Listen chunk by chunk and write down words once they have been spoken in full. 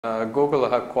Google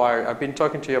acquired, I've been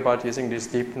talking to you about using these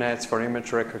deep nets for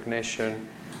image recognition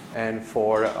and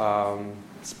for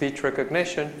speech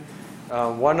recognition.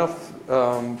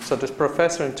 So this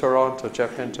professor in Toronto,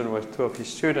 Jeff Hinton, with two of his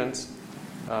students,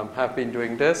 have been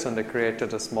doing this, and they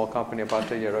created a small company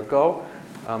about a year ago.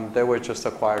 They were just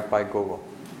acquired by Google.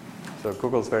 So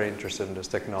Google's very interested in this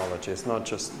technology. It's not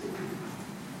just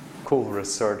cool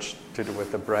research to do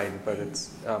with the brain, but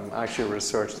it's actually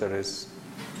research that is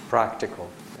practical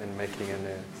and making an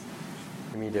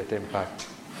immediate impact.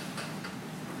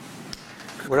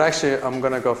 I'm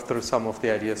going to go through some of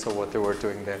the ideas of what they were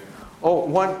doing there. Oh,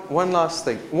 one last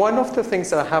thing. One of the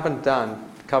things that I haven't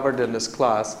covered in this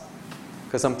class,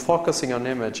 because I'm focusing on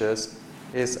images,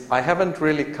 is I haven't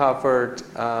really covered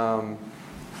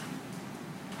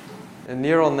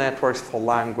neural networks for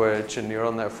language and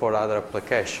neural networks for other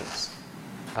applications.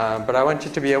 But I want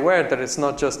you to be aware that it's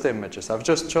not just images. I've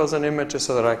just chosen images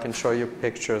so that I can show you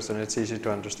pictures, and it's easy to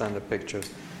understand the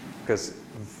pictures, because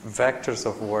vectors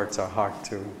of words are hard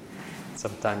to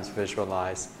sometimes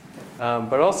visualize.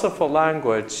 But also for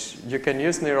language, you can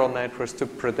use neural networks to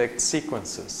predict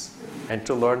sequences and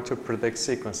to learn to predict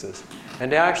sequences.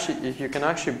 And you can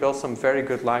actually build some very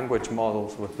good language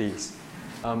models with these.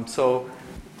 So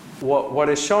what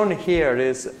is shown here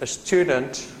is a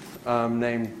student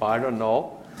named Byron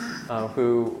Knoll,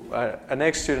 an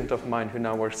ex-student of mine who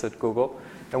now works at Google.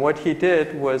 And what he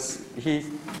did was he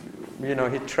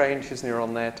trained his neural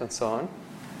net and so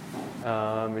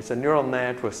on. It's a neural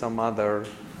net with some other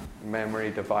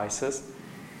memory devices.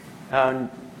 And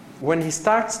when he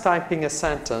starts typing a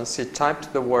sentence, he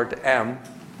typed the word M,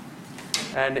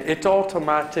 and it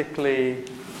automatically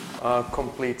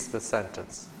completes the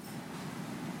sentence.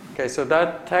 Okay, so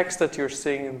that text that you're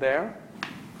seeing there,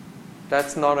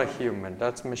 that's not a human.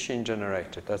 That's machine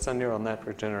generated. That's a neural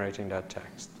network generating that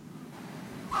text.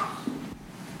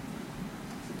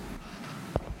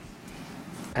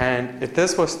 And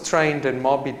this was trained in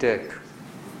Moby Dick,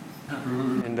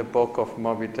 in the book of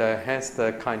Moby Dick, hence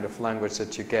the kind of language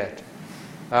that you get.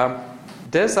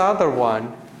 This other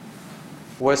one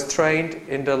was trained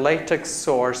in the latex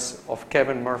source of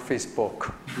Kevin Murphy's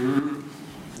book,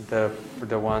 the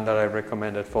one that I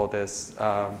recommended for this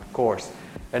course.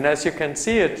 And as you can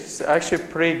see, it's actually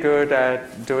pretty good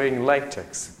at doing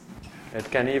latex.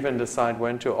 It can even decide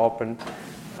when to open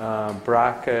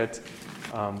bracket,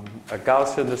 a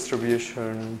Gaussian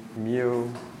distribution, mu,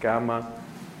 gamma.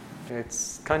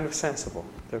 It's kind of sensible.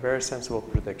 They're very sensible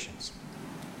predictions.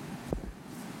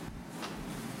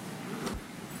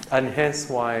 And hence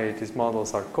why these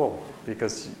models are cool,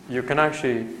 because you can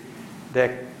actually,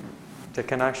 they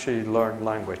can actually learn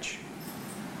language.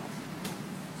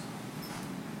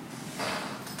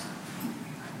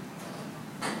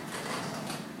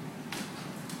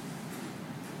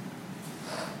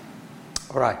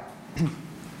 All right.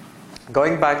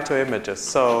 Going back to images.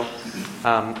 So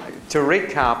to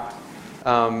recap,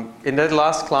 in that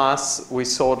last class, we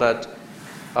saw that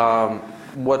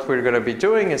what we're going to be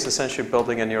doing is essentially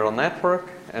building a neural network.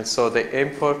 And so the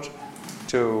input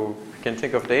you can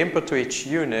think of the input to each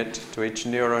unit, to each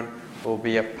neuron, will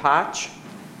be a patch.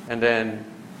 And then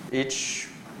each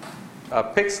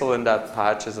pixel in that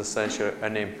patch is essentially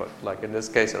an input. Like in this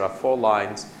case, there are 4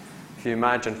 lines. If you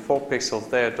imagine 4 pixels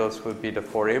there, those would be the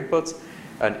 4 inputs.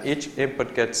 And each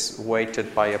input gets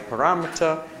weighted by a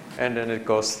parameter, and then it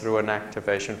goes through an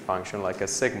activation function like a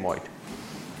sigmoid.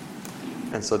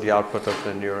 And so the output of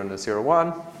the neuron is 0,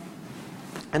 1.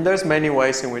 And there's many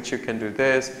ways in which you can do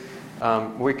this.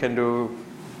 We can do,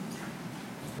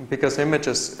 because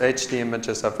HD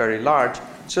images are very large,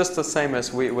 just the same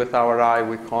as with our eye,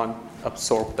 we can't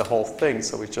absorb the whole thing,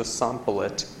 so we just sample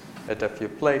it at a few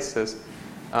places.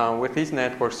 With these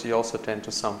networks, you also tend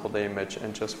to sample the image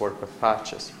and just work with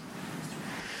patches.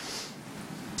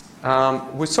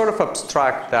 We sort of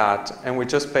abstract that, and we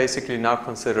just basically now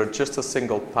consider just a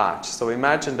single patch. So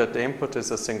imagine that the input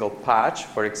is a single patch.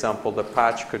 For example, the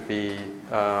patch could be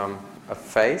a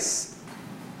face,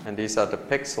 and these are the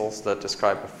pixels that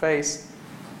describe a face.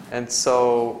 And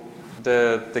so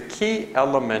the key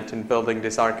element in building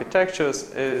these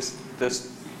architectures is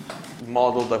this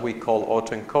model that we call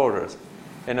autoencoders.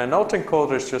 And an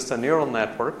autoencoder is just a neural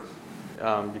network.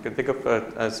 You can think of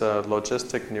it as a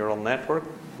logistic neural network,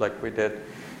 like we did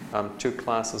 2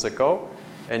 classes ago.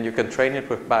 And you can train it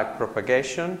with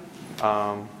backpropagation.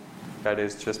 That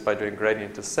is just by doing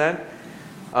gradient descent.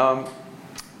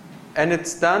 And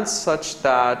it's done such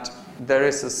that there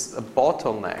is a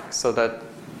bottleneck, so that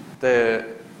the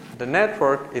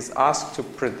network is asked to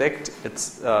predict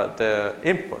the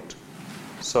input.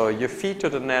 So you feed to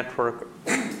the network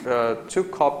 2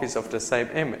 copies of the same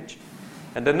image.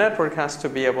 And the network has to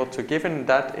be able to, given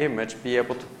that image, be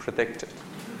able to predict it.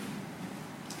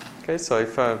 Okay, so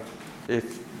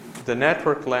if the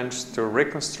network learns to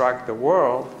reconstruct the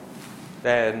world,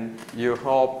 then you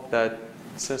hope that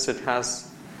since it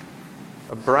has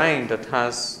a brain that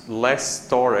has less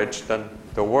storage than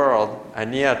the world,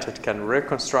 and yet it can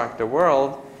reconstruct the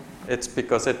world, it's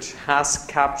because it has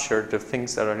captured the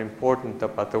things that are important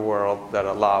about the world that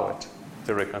allow it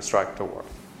to reconstruct the world.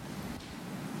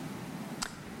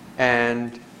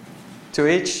 And to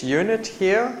each unit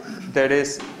here, there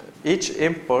is each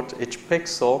input, each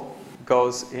pixel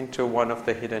goes into one of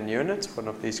the hidden units, one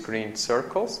of these green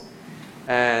circles.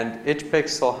 And each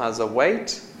pixel has a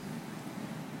weight.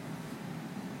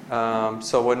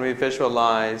 So when we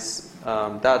visualize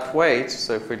that weight,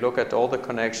 so if we look at all the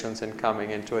connections incoming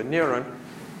into a neuron,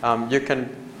 you can,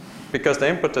 because the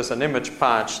input is an image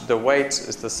patch, the weight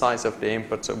is the size of the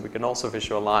input, so we can also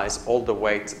visualize all the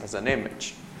weights as an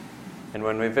image. And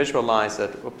when we visualize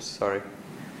it,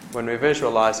 when we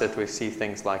visualize it, we see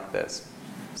things like this.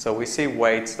 So we see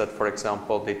weights that, for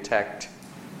example, detect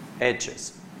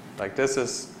edges. Like this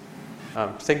is,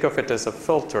 think of it as a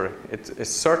filter. It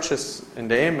searches in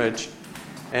the image,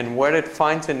 and where it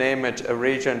finds in the image a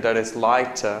region that is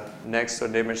lighter next to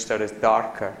an image that is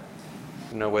darker,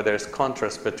 where there's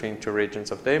contrast between two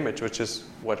regions of the image, which is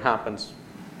what happens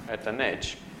at an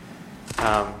edge.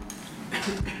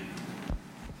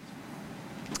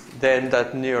 Then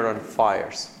that neuron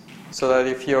fires. So that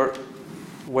if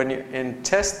in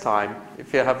test time,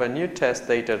 if you have a new test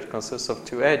data that consists of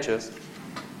two edges,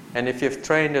 and if you've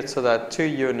trained it so that two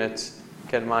units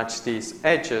can match these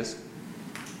edges,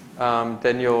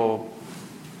 then you'll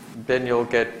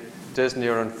get this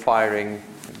neuron firing,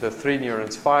 the three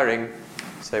neurons firing,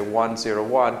 say 1, 0,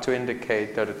 1, to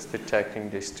indicate that it's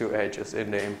detecting these two edges in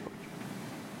the input.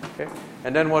 Okay?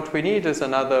 And then what we need is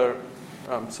another.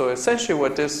 So essentially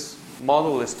what this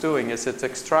model is doing is it's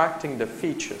extracting the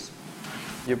features.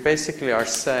 You basically are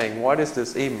saying, what is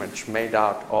this image made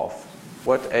out of?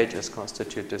 What edges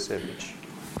constitute this image?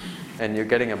 And you're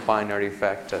getting a binary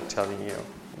vector telling you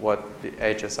what the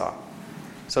edges are.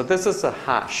 So this is a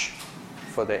hash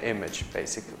for the image,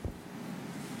 basically.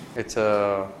 It's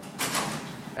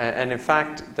and in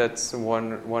fact, that's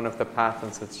one of the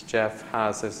patents that Jeff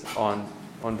has is on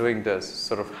doing this,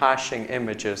 sort of hashing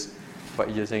images by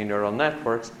using neural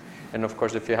networks. And of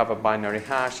course, if you have a binary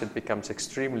hash, it becomes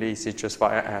extremely easy just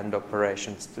via AND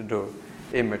operations to do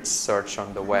image search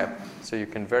on the web. So you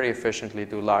can very efficiently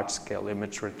do large-scale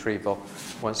image retrieval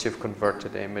once you've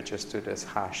converted the images to this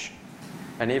hash.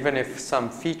 And even if some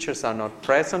features are not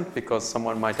present because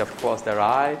someone might have closed their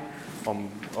eye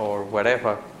or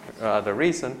whatever other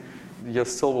reason, you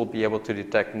still will be able to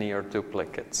detect near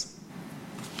duplicates.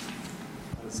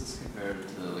 How does this compare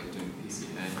to like doing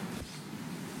PCA?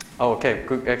 Oh, okay,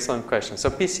 good, excellent question. So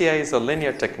PCA is a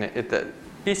linear technique.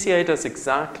 PCA does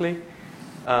exactly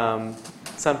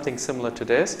something similar to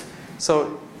this.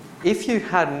 So if you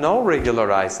had no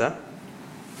regularizer,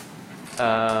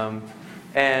 let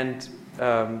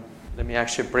me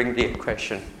actually bring the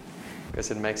equation because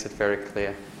it makes it very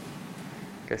clear.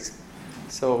 Okay,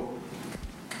 so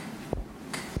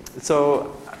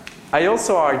I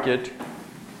also argued,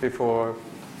 before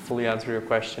fully answer your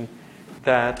question,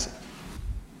 that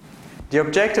the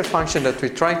objective function that we're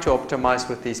trying to optimize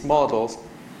with these models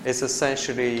is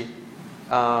essentially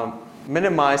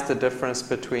minimize the difference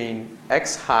between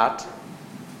x hat,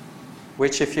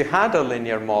 which if you had a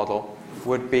linear model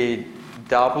would be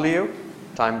w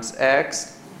times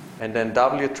x and then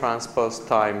w transpose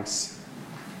times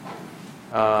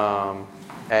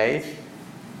a.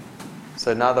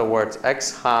 So in other words,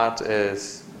 x hat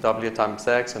is w times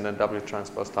x and then w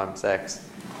transpose times x.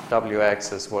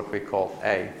 Wx is what we call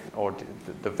A, or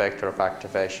the vector of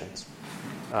activations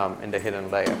in the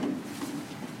hidden layer.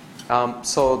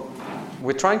 So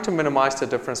we're trying to minimize the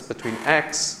difference between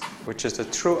x, which is the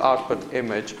true output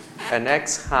image, and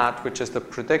x hat, which is the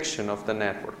prediction of the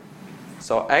network.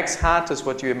 So x hat is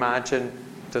what you imagine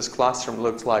this classroom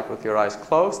looks like with your eyes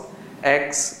closed.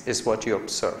 X is what you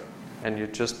observe. And you're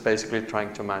just basically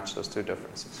trying to match those two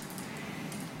differences.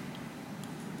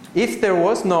 If there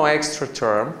was no extra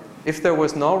term, if there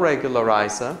was no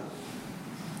regularizer,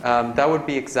 that would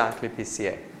be exactly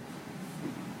PCA.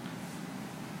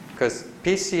 Because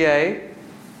PCA,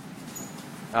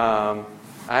 I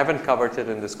haven't covered it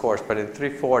in this course, but in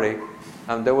 340,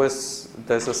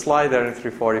 there's a slide there in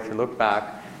 340, if you look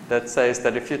back, that says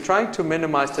that if you're trying to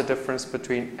minimize the difference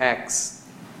between X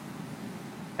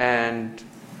and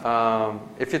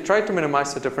if you try to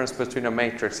minimize the difference between a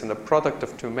matrix and the product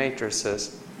of two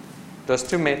matrices, those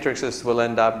two matrices will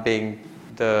end up being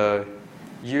the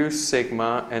U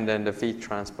sigma and then the V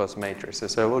transpose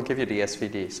matrices. So it will give you the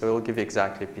SVD. So it will give you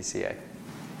exactly PCA.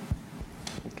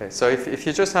 Okay, so if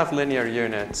you just have linear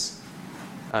units,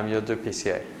 you'll do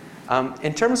PCA.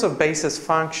 In terms of basis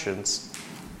functions,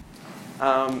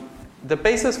 the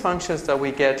basis functions that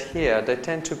we get here, they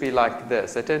tend to be like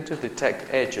this. They tend to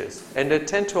detect edges. And they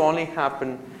tend to only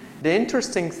happen, the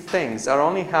interesting things are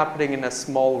only happening in a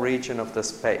small region of the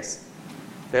space.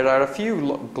 There are a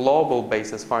few global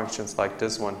basis functions like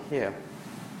this one here.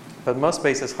 But most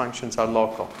basis functions are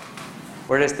local.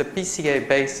 Whereas the PCA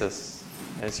basis,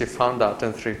 as you found out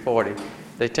in 340,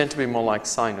 they tend to be more like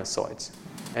sinusoids.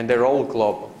 And they're all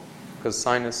global. Because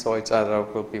sinusoids either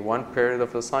will be one period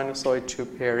of the sinusoid, 2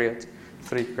 periods,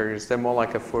 3 periods. They're more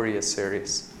like a Fourier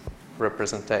series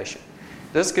representation.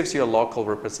 This gives you a local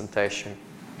representation.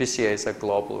 PCA is a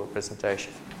global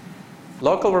representation.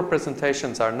 Local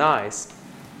representations are nice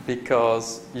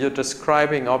because you're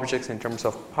describing objects in terms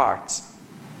of parts.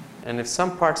 And if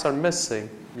some parts are missing,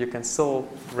 you can still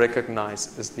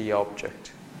recognize as the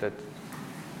object.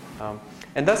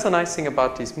 And that's the nice thing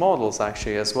about these models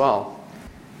actually as well.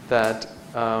 That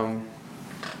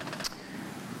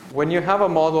when you have a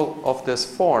model of this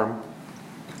form,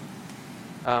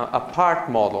 a part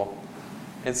model,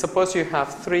 and suppose you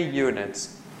have 3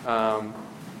 units, 3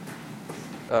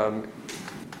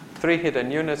 hidden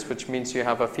units, which means you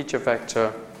have a feature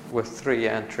vector with 3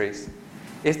 entries.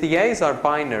 If the A's are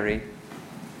binary,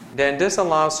 then this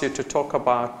allows you to talk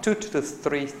about 2 to the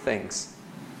 3 things.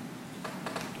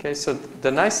 Okay, so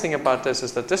the nice thing about this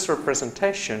is that this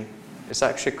representation is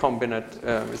actually it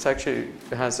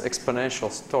has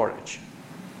exponential storage.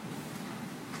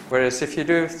 Whereas if you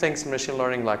do things in machine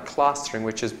learning like clustering,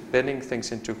 which is binning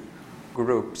things into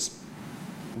groups,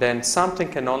 then something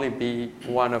can only be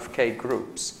one of k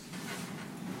groups.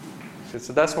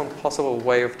 So that's one possible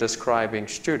way of describing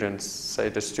students. Say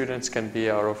the students can be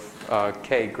out of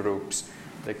k groups.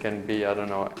 They can be, I don't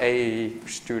know, A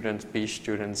students, B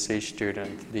students, C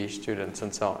students, D students,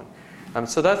 and so on.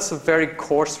 So that's a very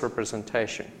coarse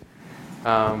representation.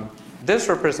 This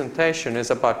representation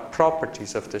is about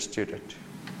properties of the student.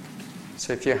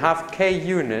 So if you have k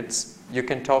units, you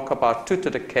can talk about 2 to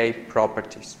the k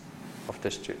properties of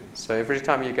the student. So every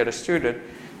time you get a student,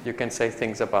 you can say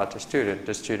things about the student.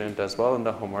 The student does well in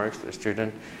the homework. The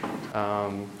student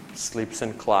sleeps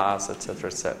in class,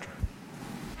 etc., etc.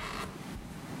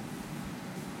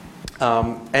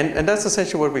 And that's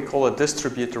essentially what we call a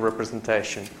distributed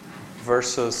representation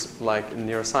versus, like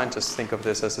neuroscientists think of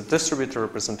this as a distributed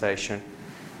representation,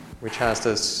 which has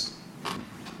this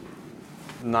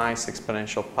nice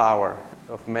exponential power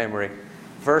of memory,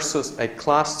 versus a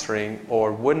clustering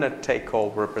or winner-take-all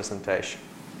representation,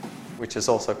 which is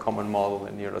also a common model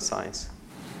in neuroscience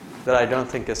that I don't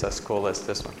think is as cool as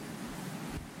this one.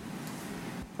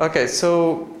 Okay,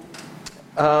 so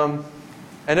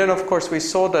and then of course we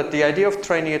saw that the idea of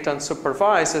training it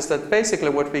unsupervised is that basically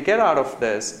what we get out of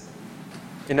this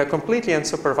in a completely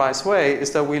unsupervised way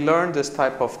is that we learn this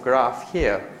type of graph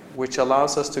here, which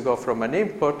allows us to go from an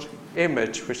input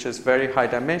image, which is very high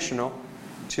dimensional,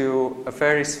 to a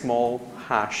very small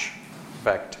hash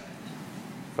vector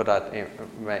for that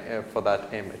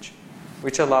image,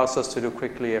 which allows us to do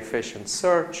quickly efficient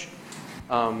search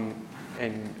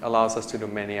and allows us to do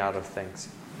many other things.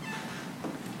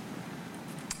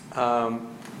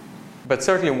 But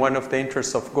certainly one of the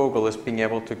interests of Google is being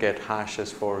able to get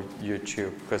hashes for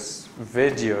YouTube, because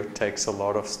video takes a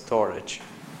lot of storage.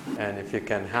 And if you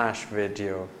can hash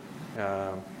video,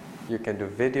 you can do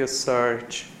video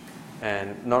search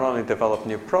and not only develop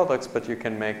new products, but you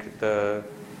can make the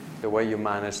way you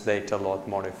manage data a lot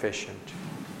more efficient.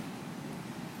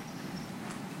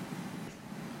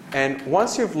 And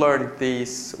once you've learned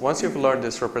this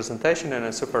representation in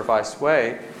a supervised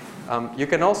way, you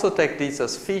can also take these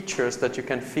as features that you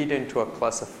can feed into a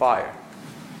classifier.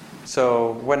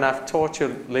 So when I've taught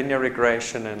you linear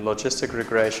regression and logistic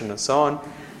regression and so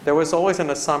on, there was always an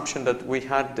assumption that we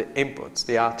had the inputs,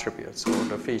 the attributes, or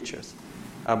the features.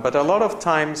 But a lot of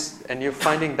times, and you're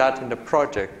finding that in the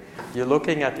project, you're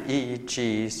looking at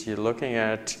EEGs, you're looking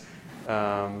at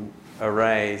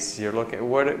arrays, you're looking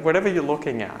whatever you're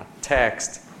looking at,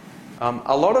 text.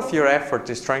 A lot of your effort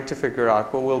is trying to figure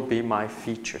out what will be my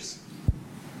features.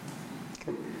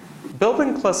 Okay.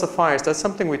 Building classifiers, that's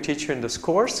something we teach you in this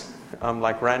course,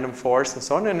 like random forest and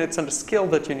so on, and it's a skill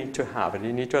that you need to have, and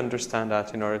you need to understand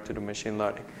that in order to do machine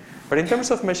learning. But in terms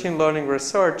of machine learning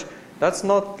research, that's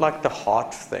not like the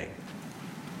hot thing.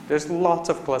 There's lots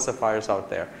of classifiers out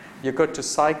there. You go to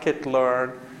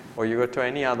scikit-learn, or you go to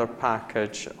any other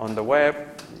package on the web.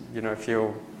 You know, if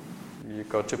you you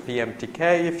go to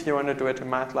PMTK if you want to do it in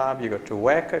MATLAB, you go to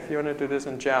WECA if you want to do this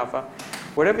in Java.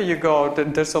 Wherever you go,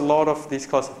 there's a lot of these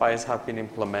classifiers have been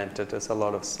implemented. There's a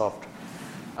lot of software.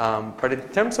 But in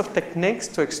terms of techniques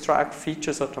to extract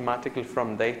features automatically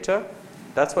from data,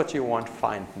 that's what you won't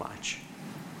find much.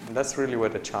 And that's really where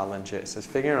the challenge is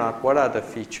figuring out what are the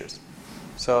features.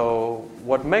 So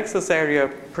what makes this area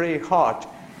pretty hot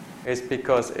is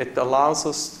because it allows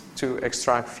us to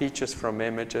extract features from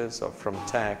images or from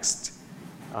text,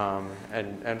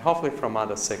 and hopefully from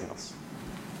other signals.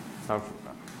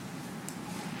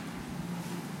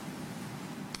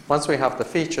 Once we have the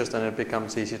features, then it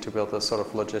becomes easy to build a sort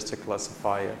of logistic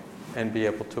classifier and be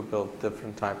able to build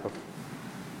different type of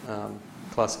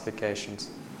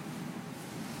classifications.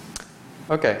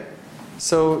 Okay,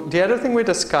 so the other thing we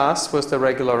discussed was the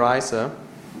regularizer.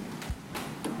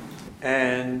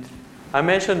 And I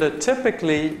mentioned that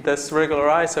typically this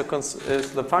regularizer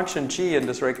is the function g in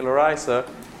this regularizer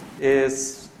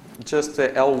is just the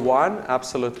L1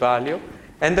 absolute value.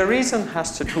 And the reason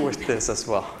has to do with this as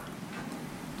well.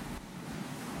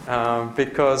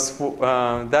 Because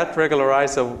that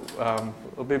regularizer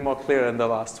will be more clear in the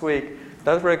last week.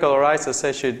 That regularizer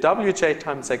says you wj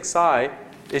times xi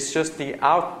is just the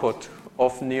output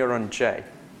of neuron j.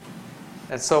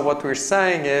 And so what we're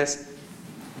saying is,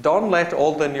 don't let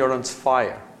all the neurons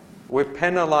fire. We're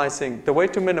penalizing. The way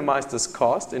to minimize this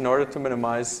cost, in order to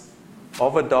minimize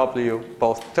over W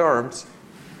both terms,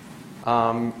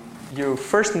 you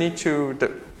first need to,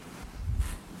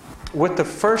 with the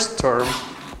first term,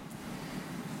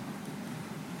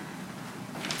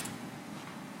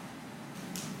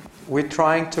 we're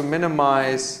trying to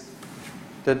minimize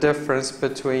the difference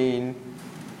between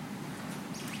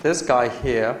this guy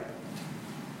here,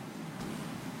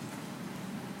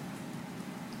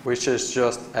 which is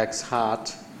just x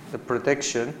hat, the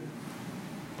prediction,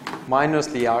 minus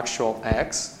the actual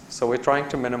x. So we're trying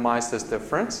to minimize this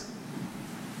difference.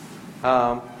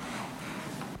 But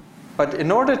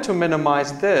in order to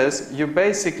minimize this, you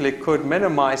basically could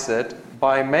minimize it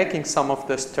by making some of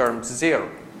these terms 0.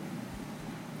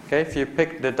 Okay, if you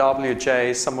pick the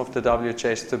wj, some of the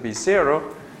wj's to be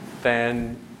 0,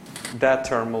 then that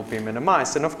term will be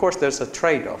minimized. And of course, there's a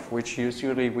trade-off, which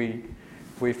usually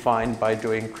we find by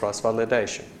doing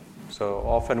cross-validation. So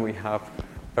often we have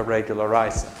a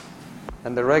regularizer.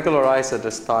 And the regularizer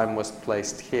this time was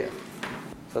placed here.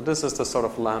 So this is the sort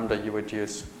of lambda you would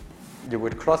use. You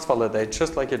would cross-validate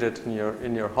just like you did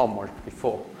in your homework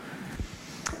before.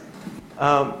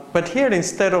 But here,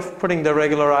 instead of putting the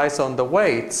regularizer on the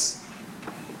weights,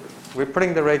 we're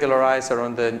putting the regularizer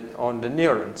on the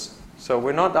neurons. So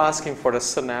we're not asking for the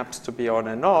synapse to be on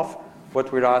and off.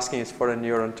 What we're asking is for a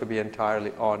neuron to be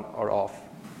entirely on or off.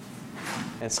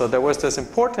 And so there was this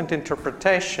important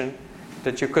interpretation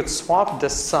that you could swap the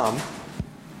sum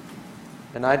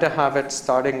and either have it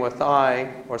starting with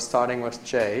I or starting with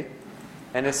J.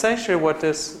 And essentially what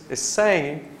this is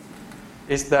saying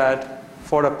is that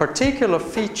for a particular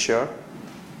feature,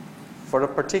 for a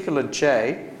particular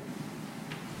J,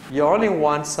 you only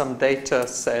want some data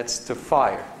sets to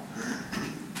fire.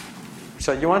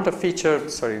 So you want a feature,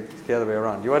 sorry, the other way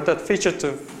around. You want that feature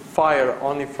to fire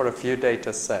only for a few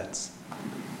data sets.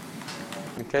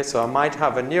 Okay, so I might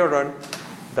have a neuron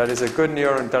that is a good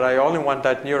neuron that I only want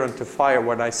that neuron to fire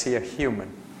when I see a human.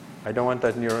 I don't want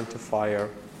that neuron to fire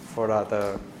for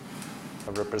other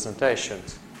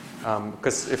representations.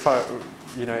 Because if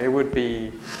it would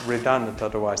be redundant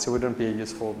otherwise. It wouldn't be a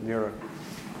useful neuron.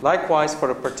 Likewise,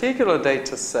 for a particular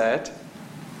data set,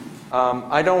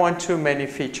 I don't want too many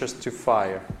features to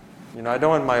fire. I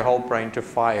don't want my whole brain to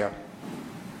fire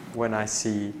when I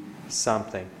see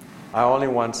something. I only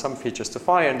want some features to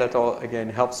fire, and that all, again,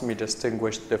 helps me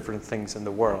distinguish different things in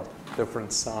the world,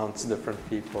 different sounds, different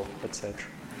people, etc.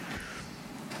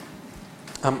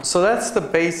 So that's the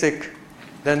basic.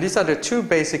 Then these are the two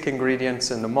basic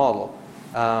ingredients in the model.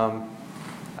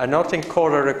 An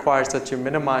autoencoder requires that you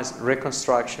minimize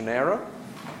reconstruction error.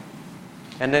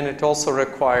 And then it also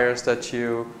requires that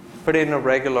you put in a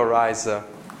regularizer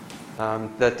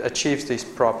that achieves these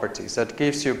properties. That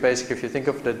gives you basically, if you think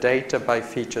of the data by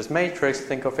features matrix,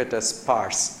 think of it as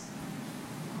sparse.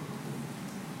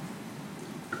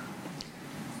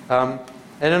 And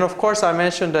then, of course, I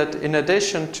mentioned that in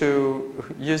addition to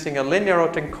using a linear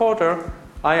autoencoder,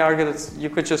 I argue that you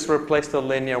could just replace the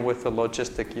linear with a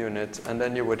logistic unit, and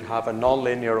then you would have a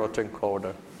nonlinear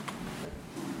autoencoder.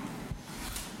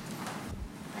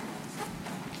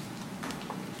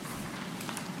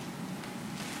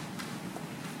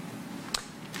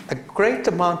 A great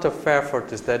amount of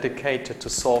effort is dedicated to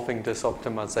solving this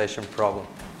optimization problem.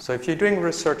 So if you're doing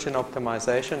research in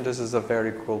optimization, this is a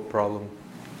very cool problem.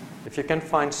 If you can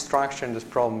find structure in this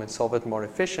problem and solve it more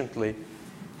efficiently,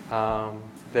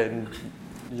 then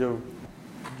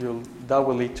that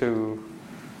will lead to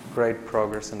great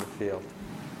progress in the field.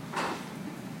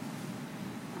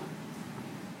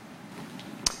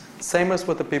 Same as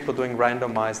with the people doing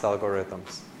randomized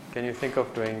algorithms. Can you think of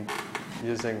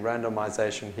using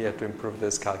randomization here to improve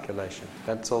this calculation?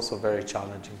 That's also a very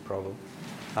challenging problem.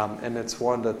 And it's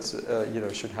one that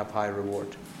should have high reward.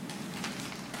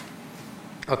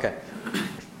 Okay.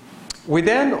 We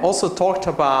then also talked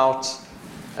about,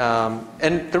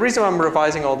 and the reason I'm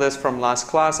revising all this from last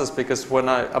class is because when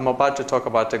I'm about to talk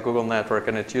about the Google network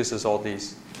and it uses all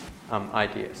these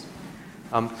ideas.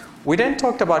 We then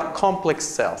talked about complex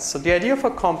cells. So the idea of a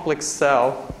complex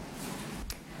cell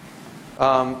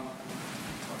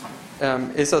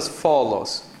is as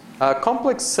follows. A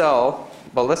complex cell,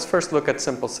 well, let's first look at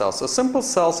simple cells. So simple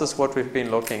cells is what we've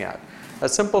been looking at. A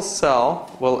simple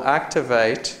cell will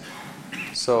activate,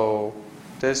 so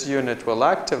this unit will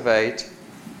activate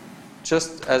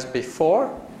just as before.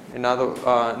 In other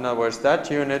words, that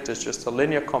unit is just a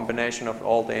linear combination of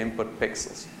all the input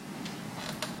pixels.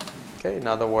 Okay, in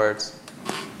other words,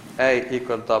 A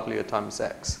equal W times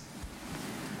X.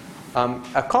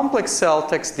 A complex cell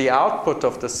takes the output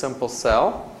of the simple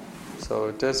cell.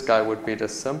 So this guy would be the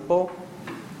simple.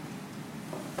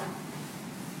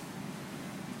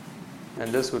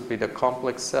 And this would be the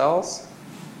complex cells.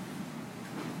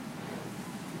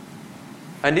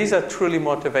 And these are truly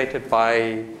motivated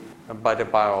by the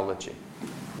biology,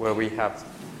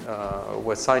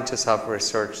 where scientists have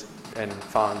researched and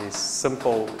found these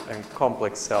simple and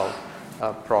complex cell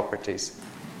properties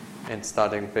in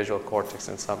studying visual cortex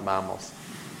in some mammals.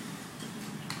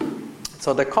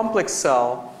 So the complex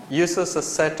cell uses a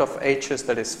set of H's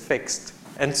that is fixed.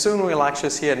 And soon we'll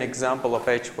actually see an example of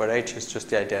H where H is just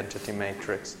the identity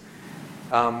matrix.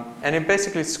 And it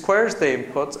basically squares the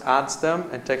inputs, adds them,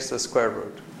 and takes the square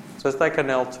root. So it's like an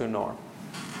L2 norm.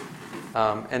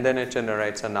 And then it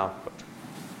generates an output.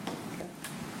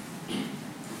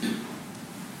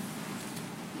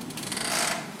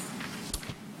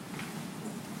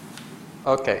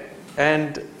 Okay,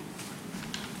 and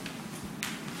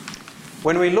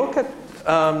when we look at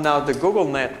now the Google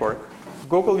network,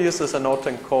 Google uses an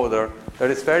autoencoder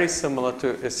that is very similar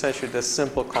to essentially this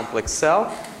simple complex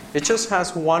cell. It just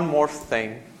has one more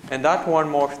thing, and that one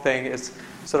more thing is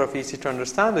sort of easy to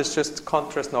understand. It's just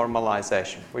contrast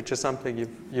normalization, which is something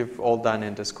you've all done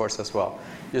in this course as well.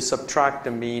 You subtract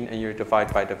the mean and you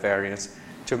divide by the variance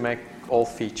to make all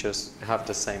features have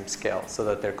the same scale so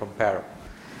that they're comparable.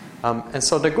 And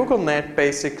so the Google Net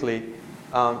basically,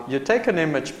 you take an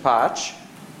image patch,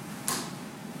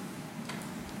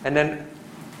 and then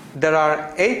there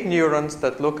are 8 neurons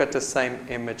that look at the same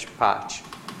image patch.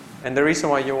 And the reason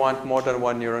why you want more than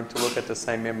one neuron to look at the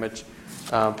same image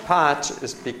patch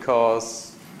is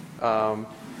because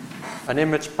an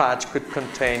image patch could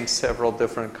contain several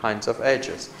different kinds of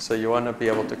edges. So you want to be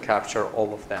able to capture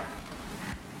all of them.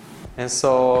 And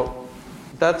so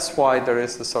that's why there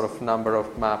is the sort of number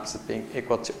of maps being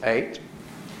equal to 8.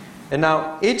 And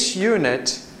now each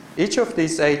of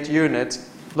these 8 units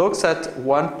looks at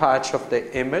one patch of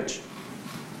the image.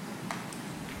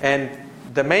 And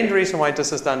the main reason why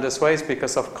this is done this way is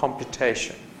because of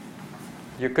computation.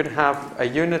 You could have a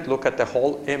unit look at the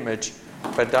whole image,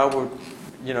 but that would,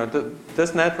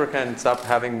 this network ends up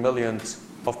having millions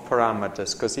of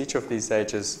parameters because each of these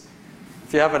edges,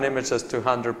 if you have an image that's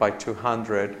 200 by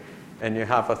 200 and you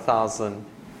have 1,000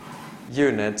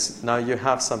 units, now you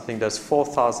have something that's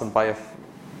 4,000 by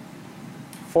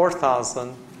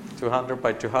 4,000, 200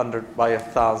 by 200 by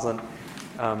 1,000.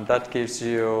 That gives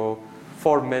you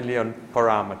 4 million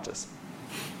parameters.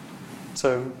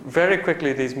 So very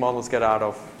quickly these models get out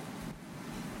of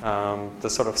the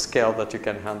sort of scale that you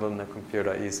can handle in a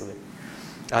computer easily.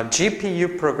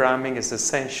 GPU programming is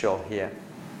essential here.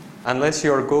 Unless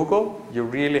you're Google, you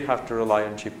really have to rely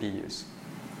on GPUs.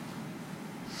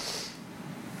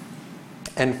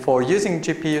 And for using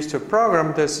GPUs to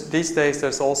program, these days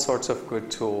there's all sorts of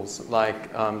good tools. Like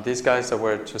these guys that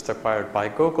were just acquired by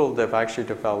Google, they've actually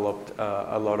developed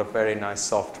a lot of very nice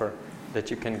software that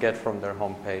you can get from their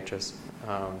home pages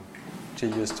to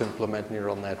use to implement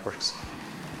neural networks.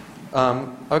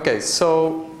 Okay,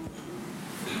 so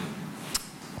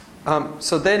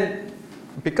then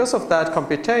because of that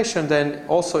computation, then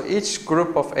also each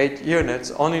group of 8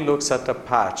 units only looks at the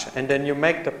patch, and then you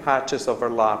make the patches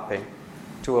overlapping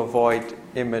to avoid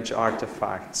image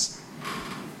artifacts.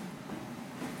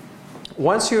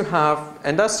 once you have,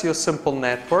 and that's your simple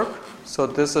network. So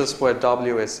this is where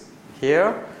W is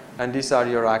here, and these are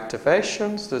your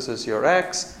activations. This is your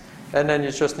X, and then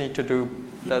you just need to do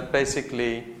that.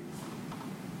 Basically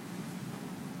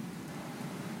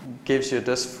gives you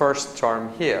this first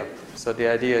term here. So the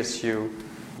idea is you're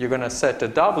going to set the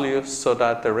W so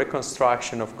that the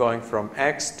reconstruction of going from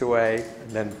X to A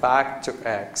and then back to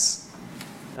X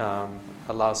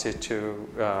allows you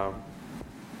to,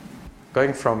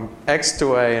 going from X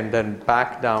to A and then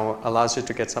back down allows you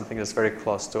to get something that's very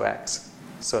close to X,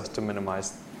 so as to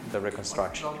minimize the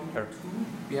reconstruction. W2?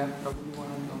 We have W1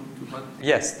 and W2, but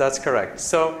Yes, that's correct.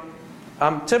 So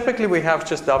typically we have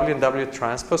just W and W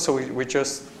transpose, so we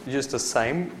just use the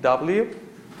same W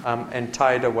and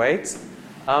tie the weights.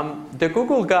 The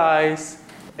Google guys,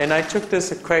 and I took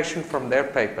this equation from their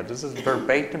paper. This is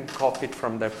verbatim copied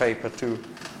from their paper to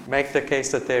make the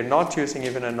case that they're not using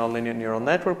even a nonlinear neural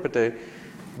network, but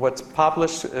what's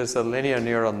published is a linear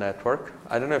neural network.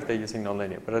 I don't know if they're using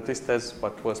nonlinear, but at least that's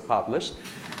what was published.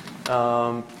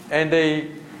 And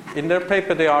in their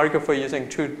paper, they argue for using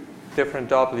two different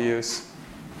Ws,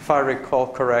 if I recall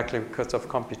correctly, because of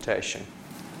computation.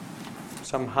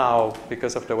 Somehow,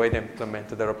 because of the way they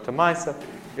implemented their optimizer,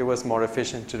 it was more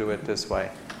efficient to do it this way.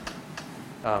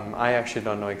 I actually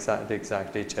don't know the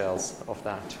exact details of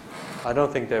that. I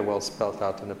don't think they're well spelled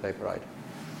out in the paper either.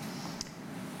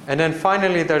 And then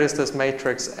finally, there is this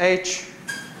matrix H.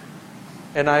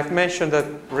 And I've mentioned that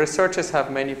researchers have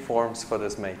many forms for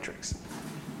this matrix.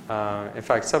 In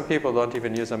fact, some people don't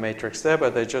even use a matrix there,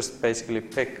 but they just basically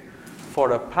pick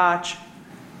for a patch.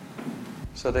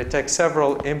 So they take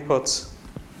several inputs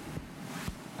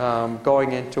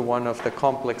going into one of the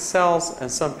complex cells,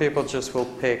 and some people just will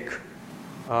pick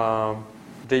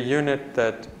the unit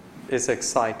that is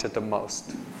excited the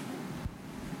most.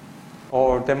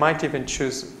 Or they might even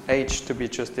choose H to be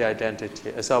just the identity,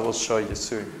 as I will show you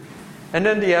soon. And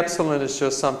then the epsilon is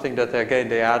just something that, again,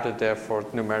 they added there for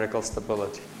numerical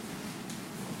stability.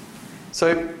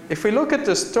 So if we look at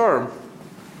this term,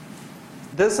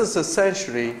 this is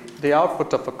essentially the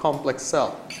output of a complex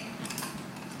cell.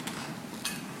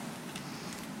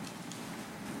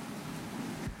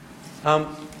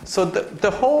 So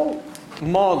the whole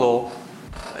model,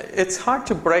 it's hard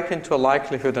to break into a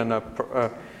likelihood and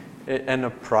a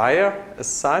prior as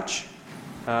such,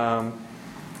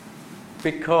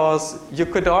 because you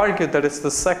could argue that it's the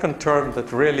second term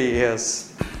that really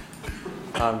is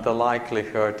the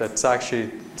likelihood that's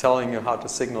actually telling you how the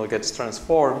signal gets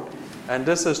transformed. And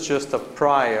this is just a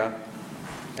prior.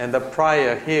 And the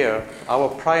prior here, our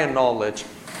prior knowledge,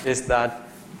 is that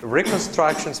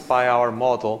reconstructions by our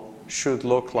model should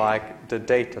look like the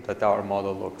data that our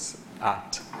model looks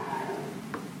at.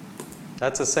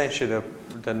 That's essentially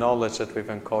the knowledge that we've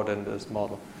encoded in this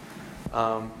model.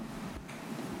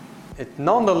 It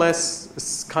nonetheless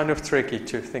is kind of tricky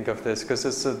to think of this because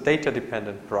it's a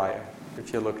data-dependent prior,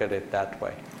 if you look at it that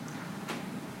way.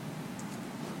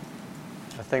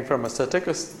 I think from a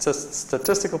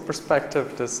statistical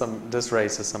perspective, this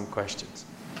raises some questions.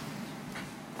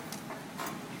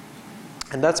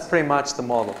 And that's pretty much the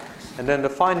model. And then the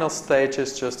final stage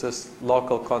is just this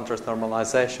local contrast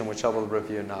normalization, which I will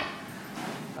review now.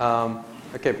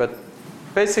 Okay, but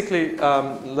basically,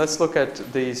 let's look at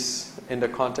these in the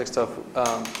context of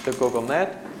the Google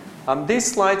Net.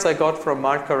 These slides I got from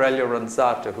Marc'Aurelio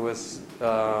Ronzato, who was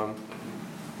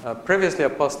previously a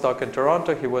postdoc in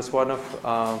Toronto. He was one of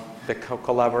the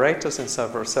collaborators in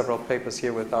several papers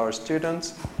here with our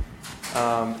students.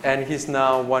 And he's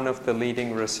now one of the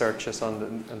leading researchers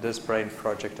on this brain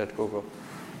project at Google.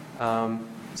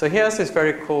 So he has these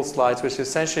very cool slides, which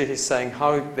essentially he's saying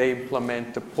how they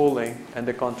implement the pooling and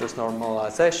the contrast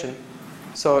normalization.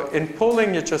 So in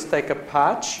pooling, you just take a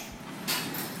patch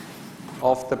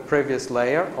of the previous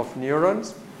layer of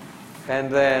neurons. And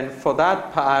then for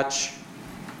that patch,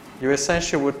 you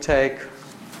essentially would take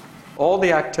all the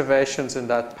activations in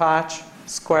that patch,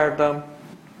 square them,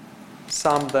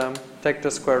 sum them, take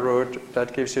the square root.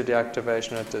 That gives you the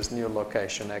activation at this new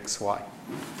location, xy.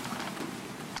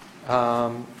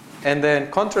 And then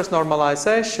contrast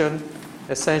normalization,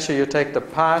 essentially you take the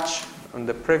patch on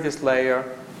the previous layer,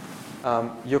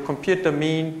 you compute the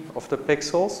mean of the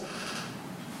pixels,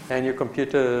 and you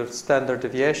compute the standard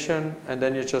deviation, and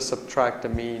then you just subtract the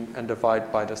mean and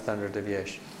divide by the standard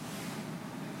deviation.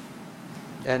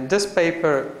 And this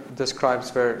paper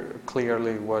describes very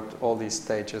clearly what all these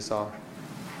stages are.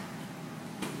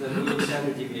 The mean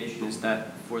standard deviation, is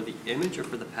that for the image or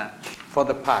for the patch? For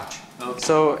the patch. Okay.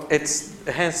 So it's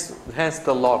hence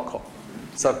the local.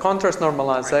 So contrast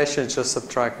normalization is just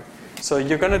subtract. So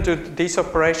you're going to do, these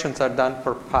operations are done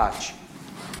per patch.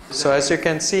 So as you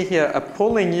can see here, a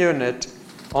pooling unit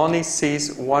only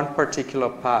sees one particular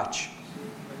patch.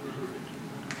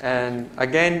 And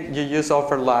again, you use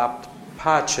overlapped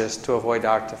patches to avoid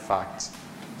artifacts.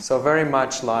 So very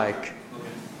much like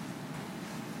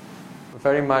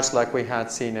we had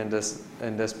seen in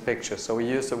this picture. So we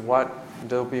use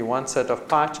there'll be one set of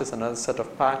patches, another set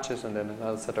of patches, and then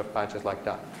another set of patches like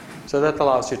that. So that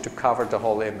allows you to cover the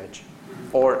whole image,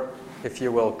 or if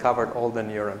you will, cover all the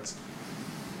neurons.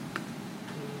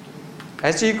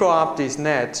 As you go up these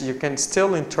nets, you can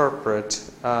still interpret.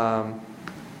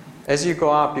 As you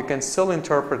go up, you can still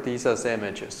interpret these as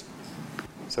images.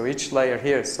 So each layer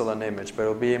here is still an image, but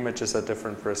it'll be images at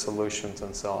different resolutions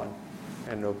and so on.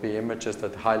 And it'll be images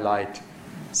that highlight.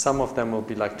 Some of them will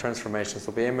be like transformations.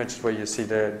 There'll be images where you see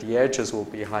the edges will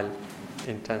be highly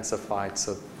intensified,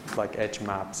 so like edge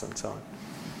maps and so on.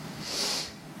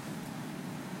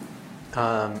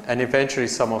 And eventually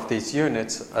some of these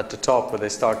units at the top where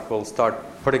will start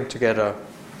putting together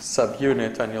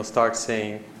subunit, and you'll start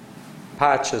seeing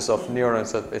patches of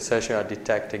neurons that essentially are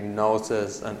detecting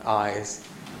noses and eyes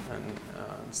and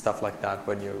stuff like that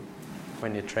when you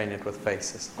train it with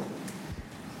faces.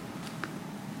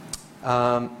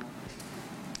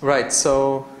 Right,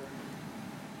 so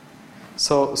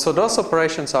those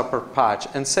operations are per patch,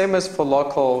 and same as for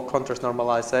local contours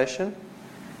normalization,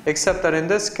 except that in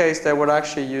this case they were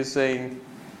actually using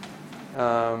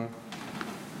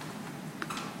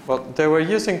they were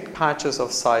using patches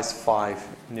of size 5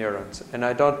 neurons, and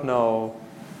I don't know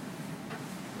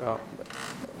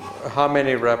how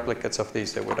many replicates of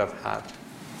these they would have had.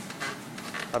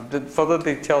 For the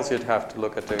details, you'd have to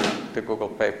look at the Google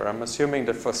paper. I'm assuming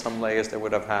that for some layers they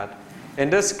would have had. In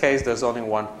this case, there's only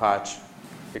one patch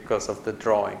because of the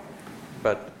drawing.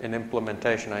 But in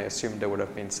implementation, I assume there would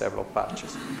have been several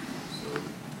patches.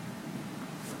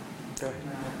 Go ahead.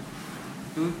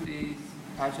 Do these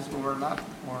patches overlap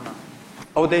or not?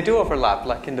 Oh, they do overlap,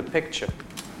 like in the picture.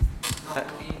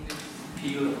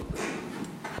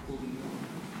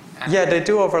 Yeah, they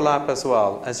do overlap as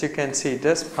well. As you can see,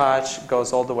 this patch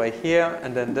goes all the way here,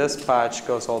 and then this patch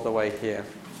goes all the way here.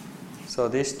 So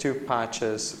these two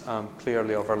patches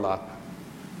clearly overlap.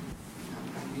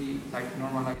 Like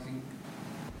normalizing?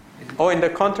 Oh, in the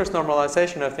contours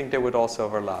normalization, I think they would also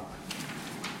overlap.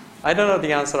 I don't know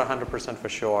the answer 100% for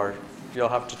sure. You'll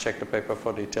have to check the paper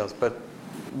for details. But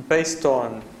based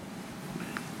on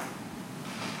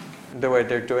the way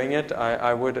they're doing it,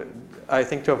 I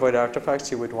think to avoid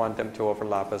artifacts, you would want them to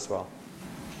overlap as well.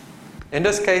 In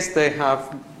this case, they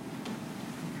have,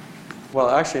 well,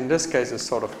 actually, in this case, it's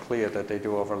sort of clear that they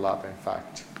do overlap, in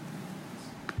fact.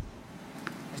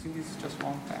 I think this is just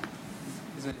one patch.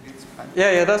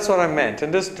 Yeah, that's what I meant.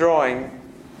 In this drawing,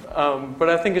 but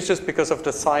I think it's just because of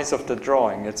the size of the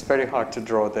drawing. It's very hard to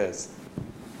draw this.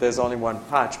 There's only one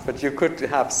patch, but you could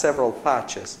have several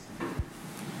patches.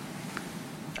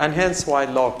 And hence why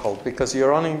local, because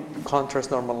you're only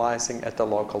contrast normalizing at the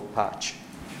local patch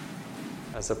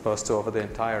as opposed to over the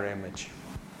entire image.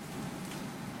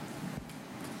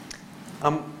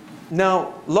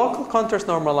 Now, local contrast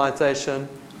normalization,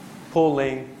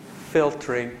 pooling,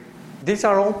 filtering, these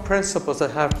are all principles that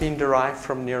have been derived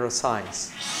from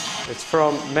neuroscience. It's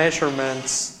from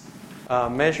measurements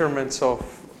of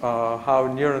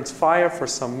how neurons fire for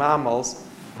some mammals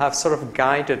have sort of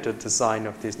guided the design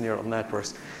of these neural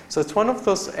networks. So it's one of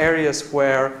those areas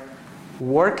where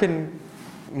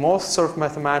most sort of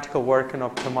mathematical work in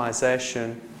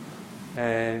optimization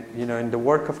and, in the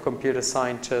work of computer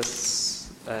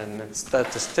scientists and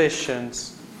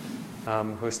statisticians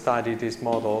who study these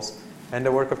models, and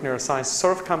the work of neuroscience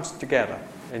sort of comes together.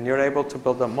 And you're able to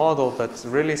build a model that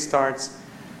really starts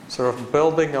sort of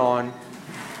building on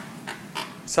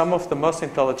some of the most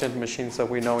intelligent machines that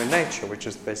we know in nature, which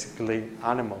is basically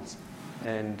animals,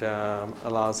 and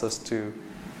allows us to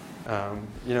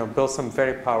build some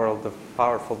very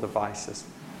powerful devices.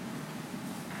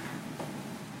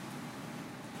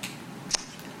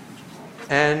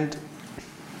 And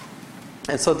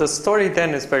so the story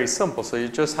then is very simple. So you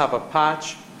just have a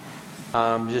patch.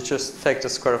 You just take the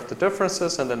square of the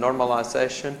differences and the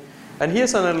normalization. And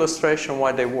here's an illustration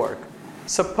why they work.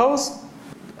 Suppose,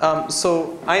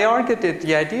 so I argued that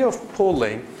the idea of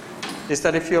pooling is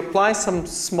that if you apply some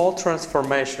small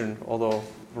transformation, although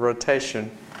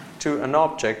rotation, to an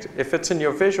object, if it's in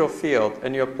your visual field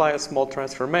and you apply a small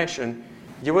transformation,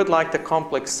 you would like the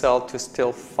complex cell to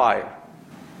still fire.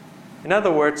 In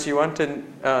other words, you want the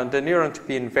neuron to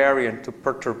be invariant to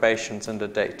perturbations in the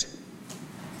data.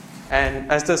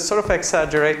 And as this sort of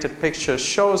exaggerated picture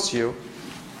shows you,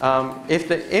 if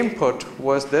the input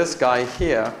was this guy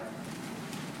here,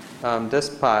 this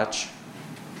patch,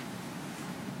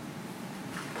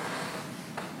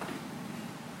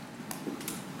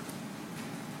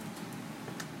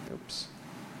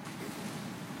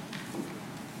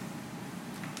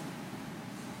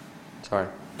 sorry.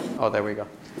 Oh, there we go.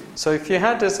 So if you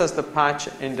had this as the patch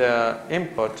in the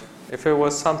input, if it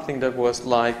was something that was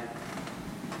like,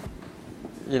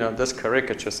 you know, this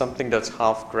caricature, something that's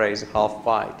half gray, half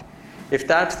white, if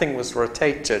that thing was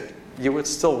rotated, you would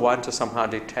still want to somehow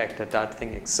detect that that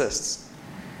thing exists.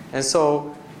 And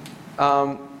so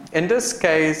in this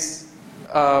case,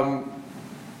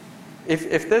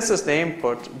 if this is the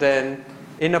input, then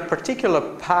in a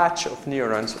particular patch of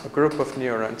neurons, a group of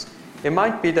neurons, it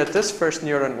might be that this first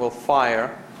neuron will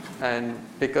fire, and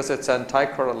because it's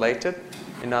anti-correlated,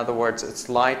 in other words, it's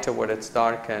lighter when it's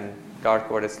dark and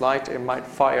dark when it's light, it might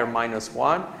fire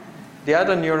 -1. The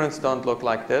other neurons don't look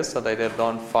like this, so they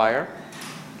don't fire.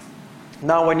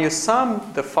 Now, when you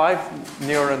sum the 5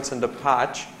 neurons in the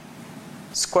patch,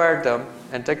 square them,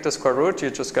 and take the square root, you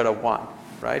just get a 1,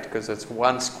 right? Because it's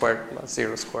 1 squared plus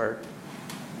 0 squared.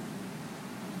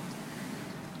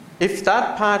 If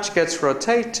that patch gets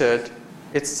rotated,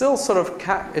 it still sort of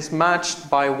is matched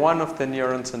by one of the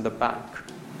neurons in the back.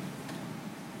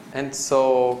 And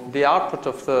so the output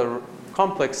of the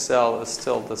complex cell is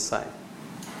still the same.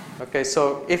 Okay,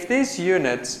 so if these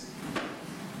units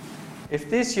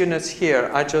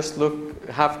here, I just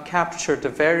have captured the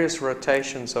various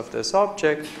rotations of this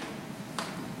object,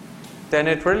 then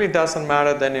it really doesn't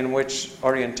matter then in which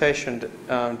orientation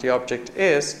the object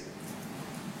is.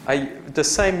 The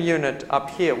same unit up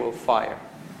here will fire.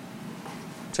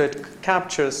 So it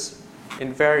captures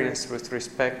invariance with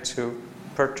respect to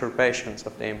perturbations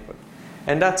of the input.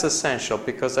 And that's essential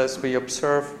because as we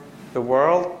observe the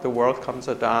world comes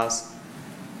at us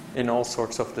in all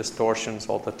sorts of distortions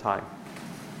all the time.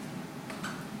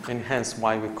 And hence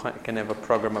why we can never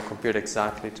program a computer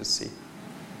exactly to see.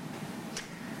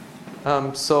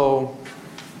 So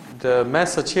the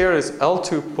message here is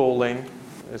L2 pooling.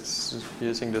 It's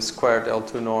using the squared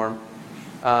L2 norm.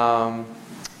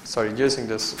 Using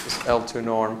this L2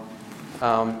 norm.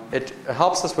 It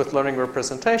helps us with learning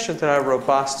representations that are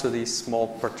robust to these small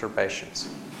perturbations.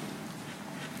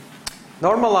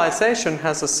 Normalization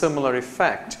has a similar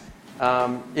effect.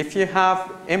 If you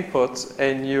have inputs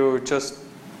and you just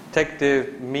take the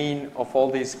mean of all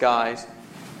these guys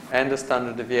and the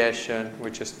standard deviation,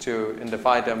 which is 2, and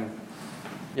divide them,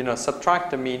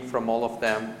 subtract the mean from all of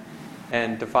them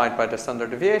and divide by the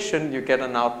standard deviation, you get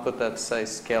an output that's, say,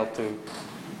 scaled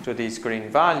to these green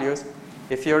values.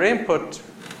 If your input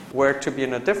were to be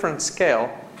in a different scale,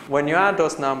 when you add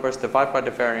those numbers, divide by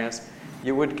the variance,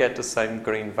 you would get the same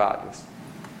green values.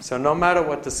 So no matter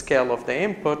what the scale of the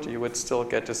input, you would still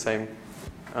get the same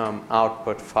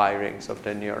output firings of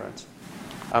the neurons.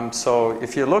 So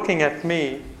if you're looking at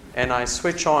me and I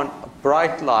switch on a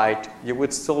bright light, you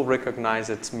would still recognize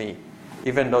it's me,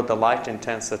 even though the light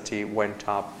intensity went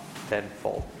up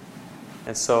tenfold.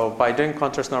 And so by doing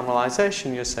contrast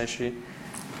normalization, you essentially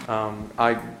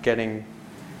are getting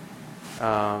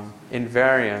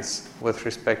invariance with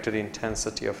respect to the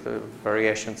intensity of the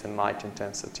variations in light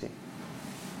intensity.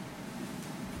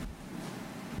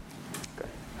 Okay.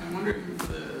 I'm wondering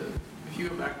if you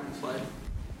go back one slide.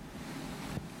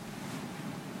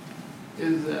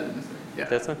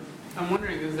 That's it? I'm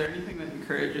wondering, is there anything that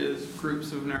encourages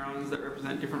groups of neurons that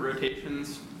represent different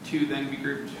rotations to then be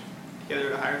grouped together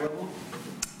at a higher level?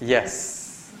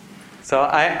 Yes. So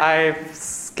I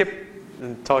skipped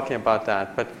talking about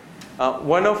that, but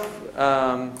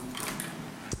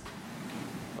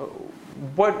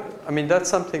that's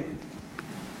something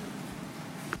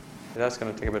that's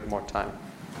going to take a bit more time.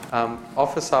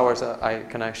 Office hours, I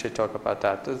can actually talk about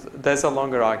that. There's a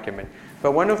longer argument.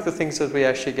 But one of the things that we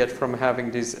actually get from having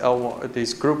these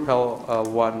group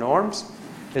L1 norms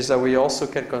is that we also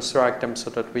can construct them so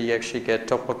that we actually get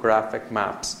topographic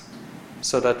maps.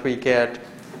 So that we get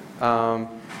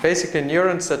basically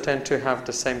neurons that tend to have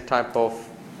the same type of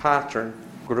pattern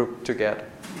grouped together.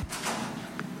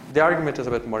 The argument is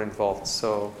a bit more involved,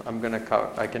 so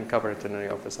I can cover it in the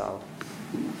office hour.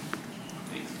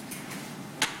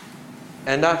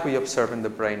 And that we observe in the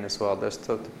brain as well. There's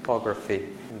topography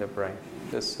in the brain.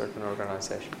 There's certain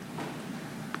organization.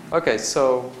 Okay,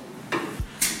 so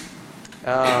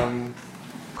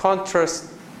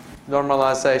contrast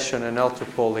normalization and L2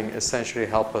 pooling essentially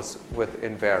help us with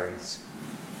invariance.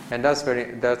 And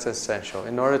that's essential.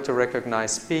 In order to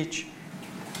recognize speech,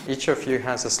 each of you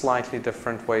has a slightly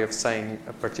different way of saying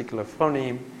a particular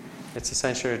phoneme. It's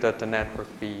essentially that the network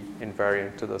be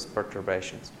invariant to those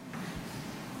perturbations.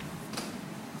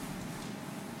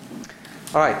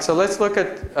 All right, so let's look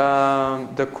at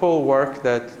the cool work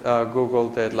that Google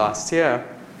did last year.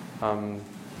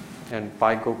 And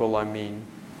by Google, I mean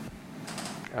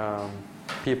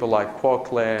people like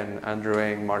Quokley and Andrew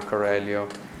Ng, Marc'Aurelio,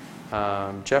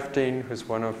 Jeff Dean, who's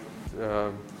one of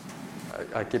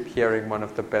I keep hearing one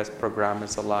of the best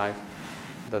programmers alive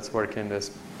that's working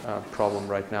this problem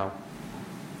right now.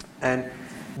 And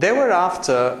they were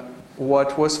after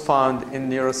what was found in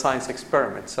neuroscience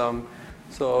experiments.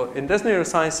 So in this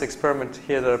neuroscience experiment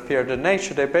here that appeared in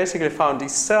Nature, they basically found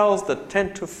these cells that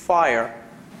tend to fire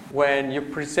when you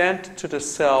present to the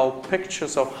cell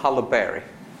pictures of Halle Berry,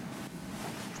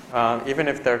 even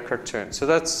if they're cartoons. So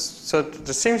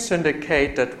this seems to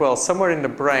indicate that, well, somewhere in the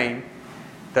brain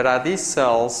there are these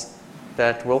cells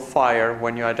that will fire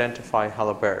when you identify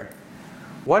Halle Berry.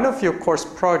 One of your course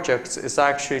projects is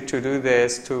actually to do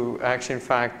this, to actually, in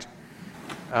fact,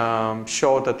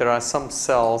 show that there are some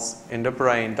cells in the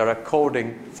brain that are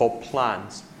coding for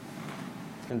plants.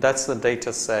 And that's the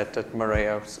data set that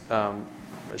Maria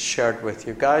shared with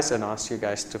you guys and asked you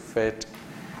guys to fit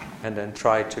and then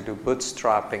try to do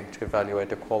bootstrapping to evaluate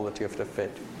the quality of the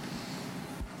fit.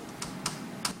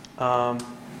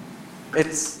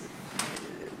 It's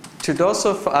to those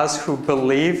of us who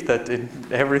believe that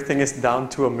everything is down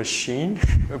to a machine,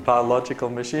 a biological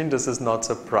machine, this is not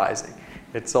surprising.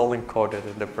 It's all encoded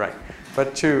in the brain.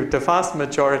 But to the vast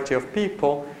majority of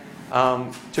people,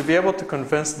 to be able to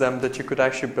convince them that you could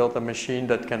actually build a machine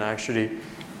that can actually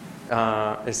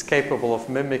is capable of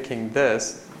mimicking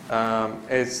this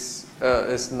is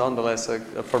nonetheless a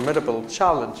formidable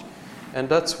challenge. And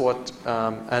that's what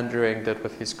Andrew Ng did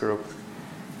with his group.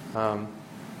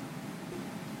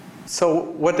 So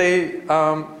what they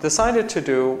decided to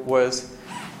do was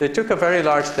they took a very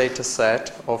large data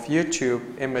set of YouTube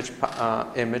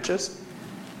images,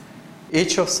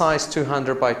 each of size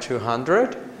 200 by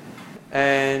 200,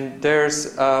 and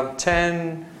there's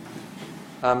 10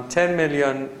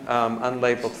 million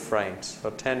unlabeled frames, so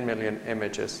 10 million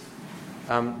images.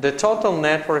 The total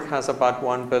network has about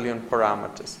 1 billion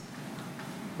parameters.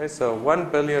 Okay, so 1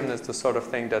 billion is the sort of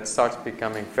thing that starts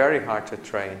becoming very hard to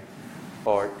train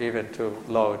or even to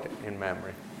load in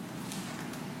memory.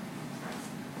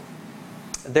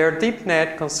 Their deep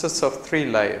net consists of 3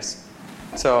 layers.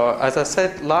 So as I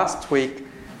said last week,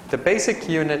 the basic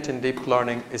unit in deep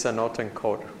learning is an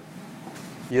autoencoder.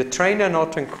 You train an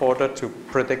autoencoder to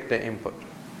predict the input.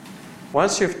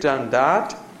 Once you've done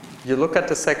that, you look at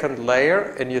the second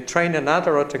layer and you train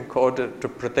another autoencoder to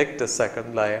predict the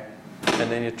second layer.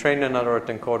 And then you train another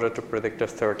autoencoder to predict the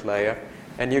third layer.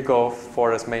 And you go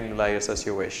for as many layers as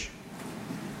you wish.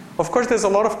 Of course, there's a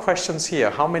lot of questions here.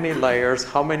 How many layers?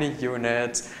 How many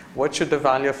units? What should the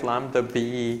value of lambda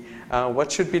be?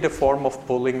 What should be the form of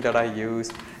pooling that I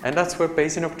use? And that's where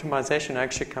Bayesian optimization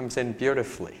actually comes in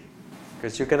beautifully.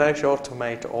 Because you can actually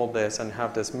automate all this and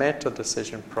have this meta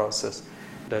decision process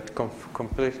that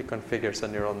completely configures a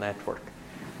neural network.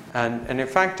 And in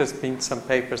fact, there's been some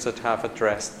papers that have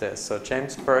addressed this. So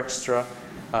James Bergstra,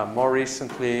 more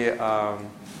recently,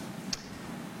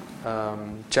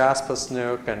 Jasper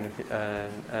Snook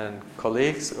and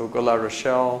colleagues, Hugo La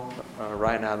Rochelle,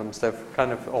 Ryan Adams, they've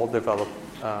kind of all developed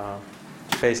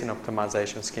Bayesian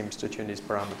optimization schemes to tune these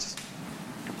parameters.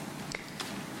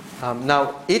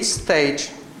 Now, each stage,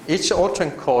 each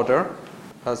autoencoder,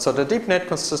 so the deep net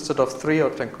consisted of 3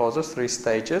 autoencoders, 3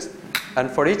 stages. And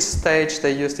for each stage,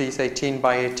 they use these 18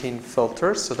 by 18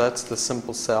 filters. So that's the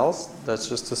simple cells. That's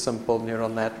just a simple neural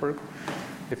network,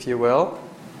 if you will,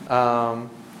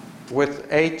 with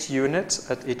 8 units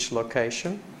at each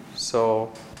location.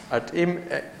 So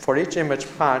for each image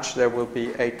patch, there will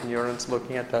be 8 neurons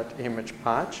looking at that image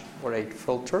patch, or 8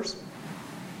 filters.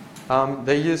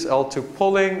 They use L2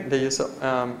 pooling. They use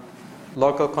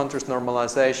local contours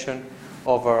normalization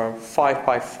over 5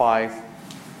 by 5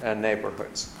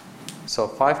 neighborhoods. So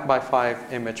 5 by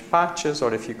 5 image patches,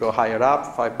 or if you go higher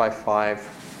up, 5 by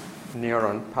 5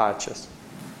 neuron patches.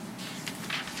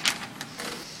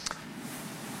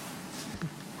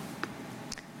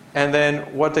 And then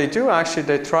what they do actually,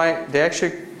 they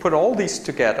actually put all these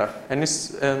together. And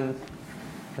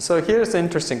so here's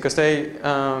interesting, because they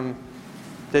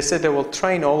said they will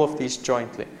train all of these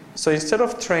jointly. So instead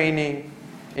of training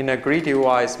in a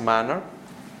greedy-wise manner,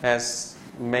 as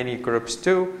many groups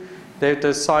do, they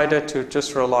decided to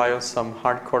just rely on some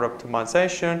hardcore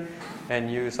optimization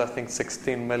and use, I think,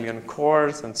 16 million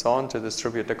cores and so on to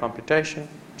distribute the computation,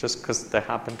 just because they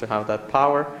happen to have that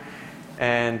power.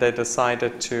 And they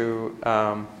decided to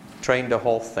train the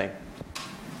whole thing.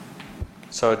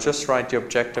 So just write the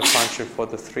objective function for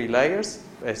the 3 layers,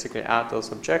 basically add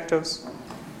those objectives,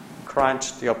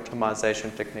 crunch the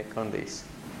optimization technique on these.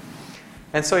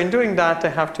 And so in doing that,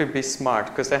 they have to be smart,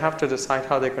 because they have to decide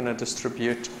how they're going to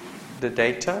distribute the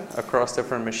data across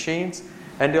different machines,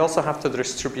 and they also have to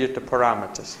distribute the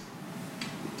parameters.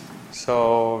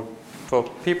 So for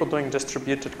people doing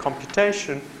distributed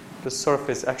computation, this sort of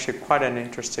is actually quite an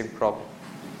interesting problem.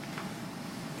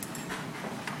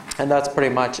 And that's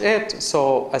pretty much it.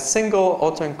 So a single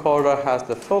autoencoder has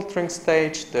the filtering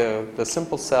stage, the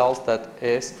simple cells, that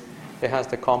is, it has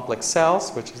the complex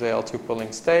cells, which is the L2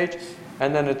 pooling stage,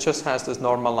 and then it just has this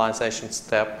normalization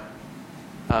step,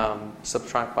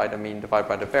 subtract by the mean, divide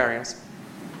by the variance.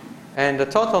 And the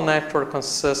total network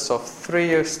consists of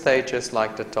 3 stages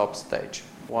like the top stage,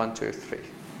 1, 2, 3.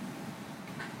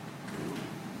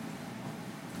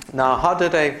 Now, how do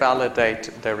they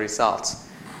validate the results?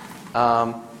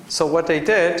 So what they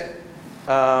did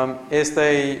is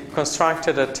they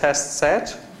constructed a test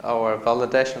set, or a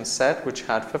validation set, which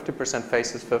had 50%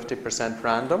 faces, 50%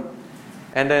 random.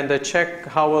 And then they check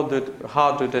how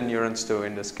do the neurons do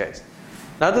in this case.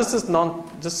 Now this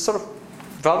sort of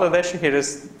validation here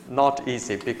is not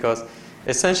easy, because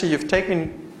essentially you've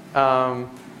taken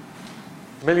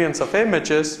millions of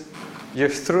images, you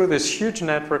threw this huge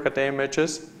network at the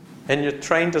images, and you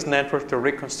trained this network to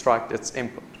reconstruct its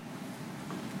input.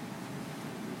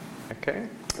 Okay?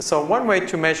 So one way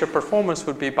to measure performance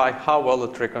would be by how well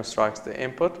it reconstructs the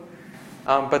input.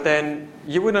 But then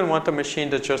you wouldn't want a machine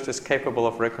that just is capable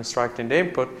of reconstructing the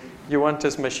input. You want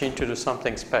this machine to do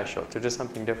something special, to do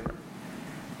something different.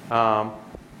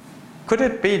 Could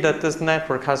it be that this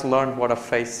network has learned what a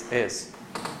face is?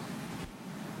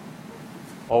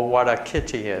 Or what a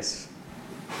kitty is?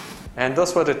 And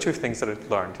those were the 2 things that it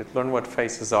learned. It learned what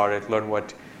faces are, it learned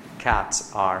what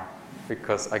cats are,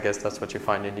 because I guess that's what you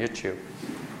find in YouTube.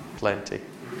 Plenty.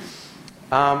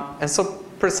 And so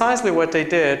precisely what they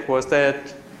did was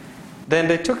that then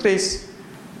they took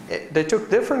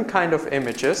different kind of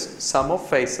images, some of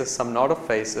faces, some not of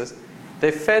faces.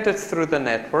 They fed it through the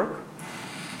network.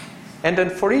 And then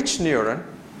for each neuron,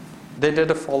 they did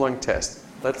the following test.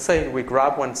 Let's say we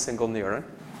grab one single neuron.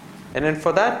 And then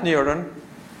for that neuron,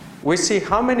 we see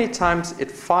how many times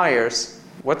it fires.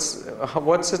 What's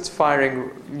its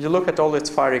firing? You look at all its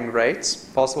firing rates,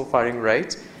 possible firing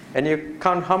rates, and you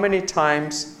count how many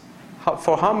times,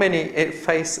 for how many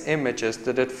face images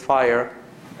did it fire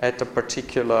at a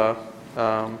particular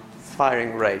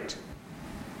firing rate.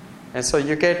 And so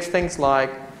you get things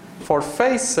like, for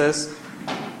faces,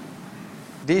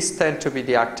 these tend to be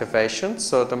the activations.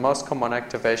 So the most common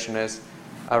activation is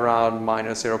around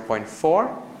minus 0.4.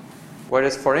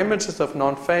 Whereas for images of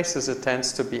non-faces, it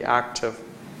tends to be active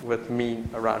with mean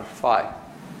around 5.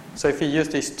 So if you use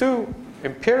these 2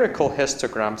 empirical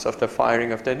histograms of the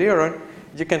firing of the neuron,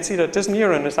 you can see that this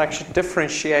neuron is actually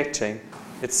differentiating.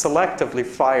 It selectively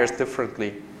fires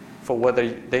differently for whether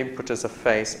the input is a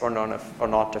face or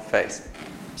not a face.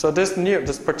 So this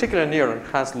particular neuron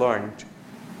has learned.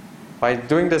 By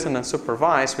doing this in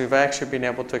unsupervised, we've actually been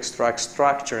able to extract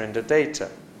structure in the data.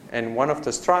 And one of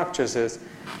the structures is,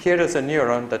 here is a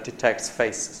neuron that detects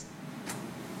faces.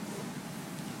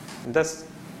 And that's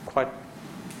quite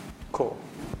cool.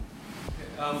 Okay,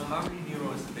 how many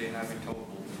neurons do they have in total?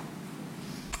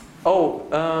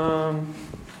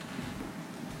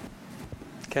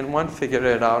 Can one figure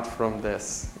it out from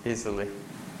this easily?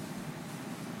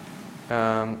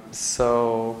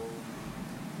 So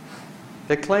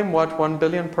they claim what, 1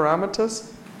 billion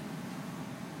parameters?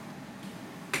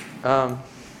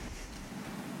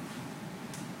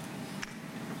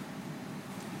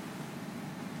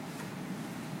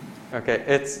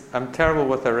 Okay, I'm terrible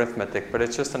with arithmetic, but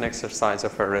it's just an exercise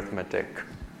of arithmetic.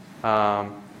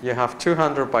 You have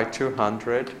 200 by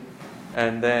 200,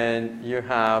 and then you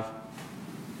have,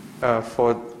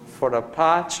 for a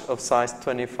patch of size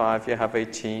 25, you have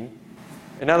 18.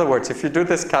 In other words, if you do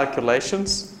these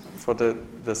calculations for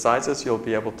the sizes, you'll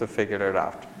be able to figure it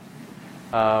out.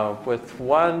 With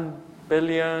 1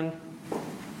 billion,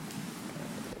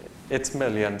 it's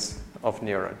millions of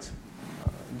neurons.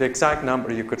 The exact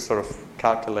number you could sort of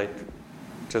calculate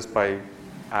just by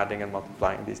adding and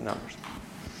multiplying these numbers.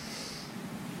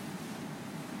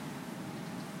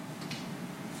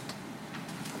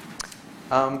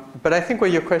 But I think where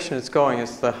your question is going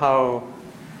is how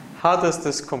does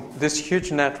this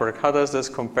huge network, how does this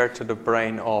compare to the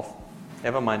brain of,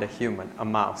 never mind a human, a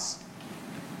mouse?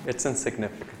 It's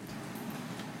insignificant.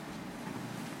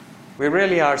 We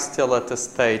really are still at the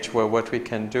stage where what we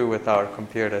can do with our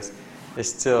computers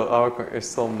is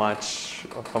still much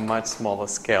of a much smaller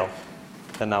scale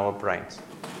than our brains.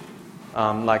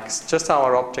 Like just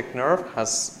our optic nerve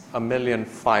has 1 million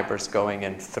fibers going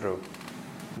in through.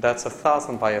 That's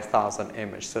 1,000 by 1,000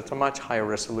 image. So it's a much higher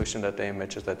resolution than the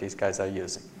images that these guys are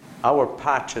using. Our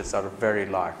patches are very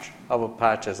large. Our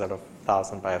patches are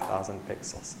 1,000 by 1,000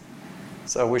 pixels.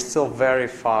 So we're still very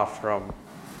far from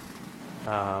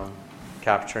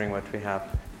capturing what we have.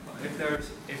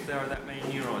 if there are that many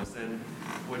neurons, then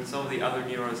would some of the other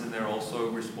neurons in there also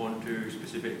respond to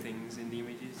specific things in the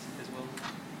images as well?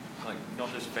 Like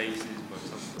not just faces, but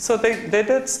something. So they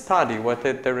did study what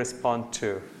they respond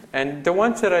to. And the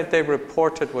ones that they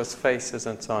reported was faces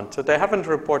and so on. So they haven't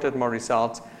reported more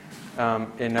results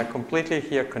in a completely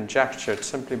here conjectured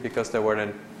simply because they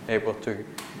weren't able to.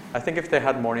 I think if they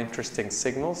had more interesting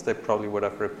signals, they probably would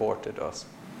have reported us.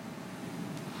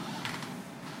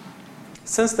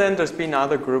 Since then, there's been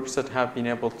other groups that have been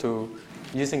able to,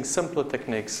 using simpler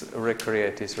techniques,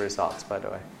 recreate these results, by the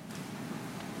way.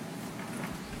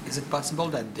 Is it possible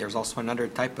that there's also another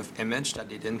type of image that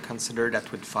they didn't consider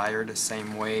that would fire the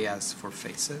same way as for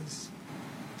faces?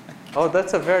 Oh,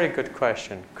 that's a very good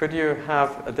question. Could you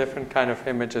have a different kind of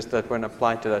images that when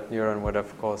applied to that neuron would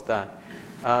have caused that?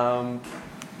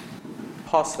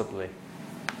 Possibly.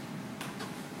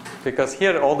 Because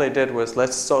here all they did was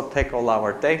let's take all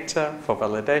our data for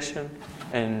validation,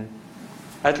 and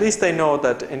at least they know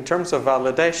that in terms of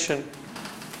validation,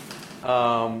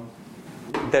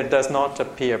 there does not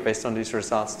appear, based on these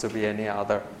results, to be any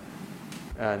other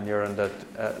neuron that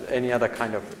any other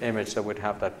kind of image that would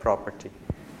have that property.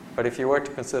 But if you were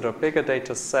to consider a bigger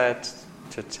data set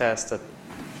to test it,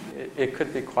 it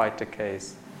could be quite the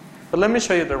case. But let me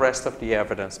show you the rest of the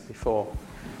evidence before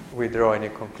we draw any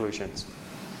conclusions.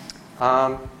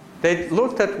 They then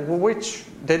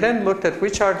looked at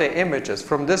which are the images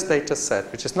from this data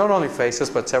set, which is not only faces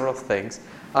but several things.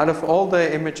 Out of all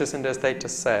the images in this data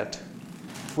set,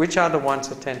 which are the ones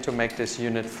that tend to make this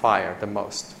unit fire the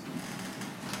most?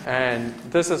 And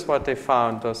this is what they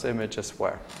found those images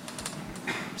were.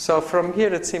 So from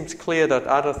here it seems clear that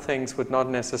other things would not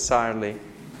necessarily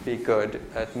be good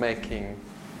at making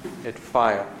it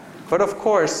fire. But of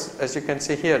course, as you can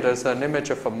see here, there's an image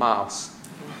of a mouse.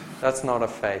 That's not a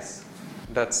face.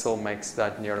 That still makes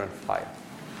that neuron fire.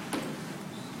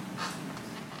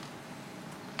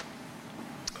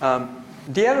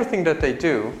 The other thing that they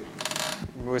do,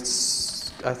 which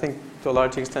I think to a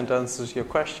large extent answers your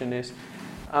question, is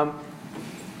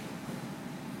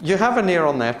you have a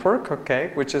neural network, okay,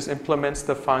 which implements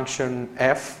the function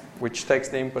f, which takes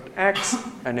the input x,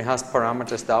 and it has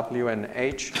parameters w and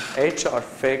h. H are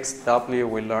fixed, w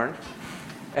we learn,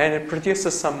 and it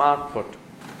produces some output.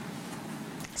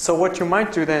 So what you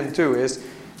might then do is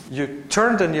you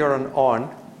turn the neuron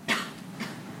on,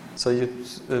 so you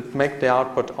make the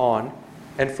output on,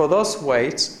 and for those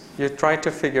weights, you try to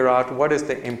figure out what is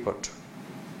the input.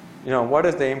 What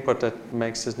is the input that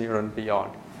makes this neuron be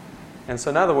on? And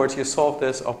so in other words, you solve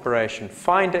this operation.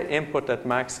 Find the input that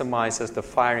maximizes the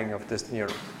firing of this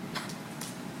neuron.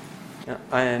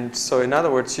 And so in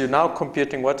other words, you're now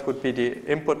computing what would be the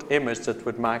input image that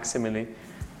would maximally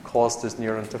cause this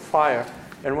neuron to fire.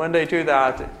 And when they do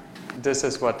that, this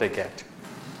is what they get.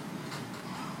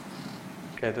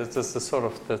 Okay, this is the sort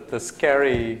of the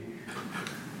scary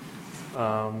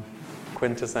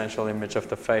quintessential image of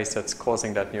the face that's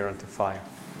causing that neuron to fire.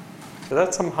 So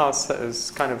that somehow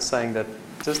is kind of saying that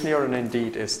this neuron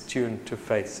indeed is tuned to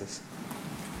faces.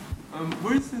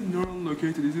 Where is the neuron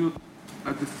located? Is it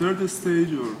at the third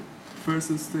stage or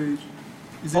first stage?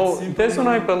 Is it this one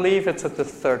I believe it's at the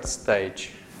third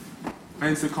stage.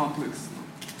 And it's a complex,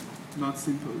 not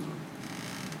simple.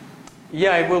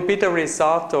 Yeah, it will be the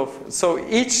result of... So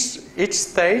each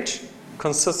stage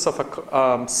consists of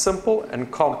a simple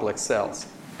and complex cells,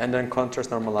 and then contrast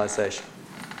normalization.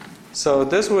 So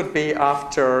this would be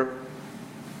after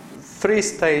 3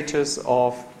 stages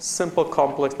of simple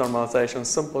complex normalization,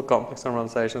 simple complex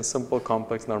normalization, simple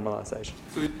complex normalization.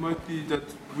 So it might be that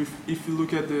if you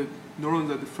look at the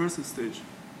neurons at the first stage,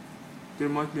 there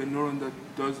might be a neuron that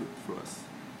does it for us.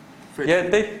 Yeah,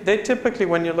 they typically,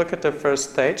 when you look at the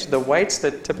first stage, the weights,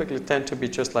 they typically tend to be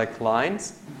just like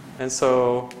lines. And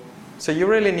so you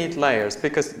really need layers,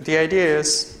 because the idea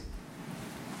is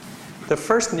the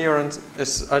first neurons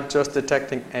are just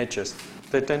detecting edges.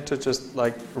 They tend to just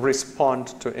like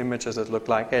respond to images that look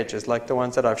like edges, like the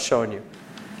ones that I've shown you.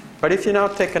 But if you now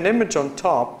take an image on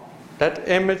top, that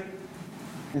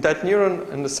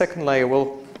neuron in the second layer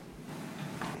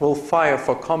will fire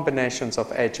for combinations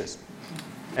of edges.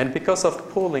 And because of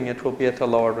pooling, it will be at a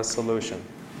lower resolution.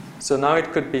 So now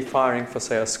it could be firing for,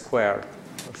 say, a square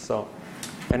or so.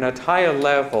 And at higher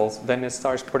levels, then it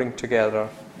starts putting together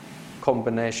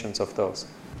combinations of those.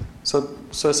 So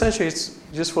essentially, it's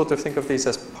useful to think of these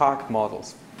as part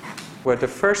models, where the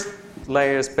first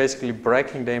layer is basically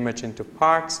breaking the image into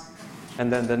parts,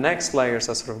 and then the next layers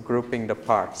are sort of grouping the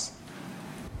parts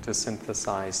to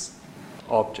synthesize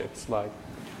objects like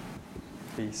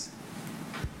these.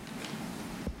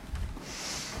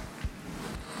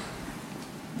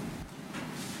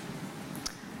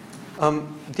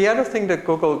 The other thing that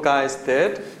Google guys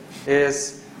did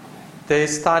is they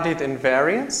studied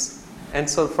invariance. And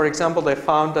so, for example, they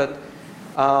found that,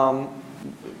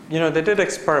 they did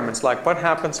experiments like what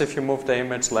happens if you move the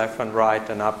image left and right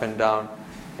and up and down.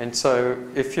 And so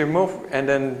if you move, and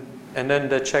then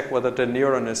they check whether the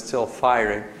neuron is still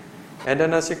firing. And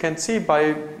then as you can see,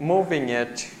 by moving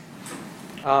it,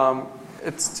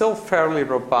 it's still fairly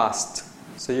robust.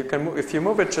 So you can, if you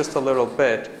move it just a little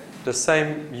bit, the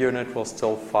same unit will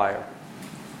still fire.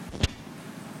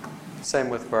 Same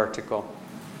with vertical.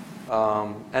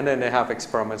 And then they have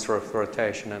experiments with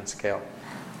rotation and scale.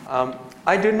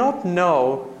 I do not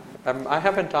know, I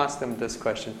haven't asked them this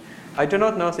question. I do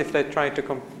not know if they try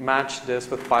to match this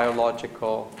with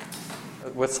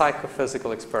with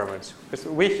psychophysical experiments. Because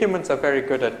we humans are very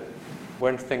good at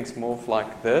when things move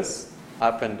like this,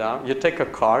 up and down. You take a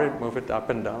car and move it up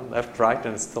and down, left, right,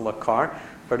 and it's still a car.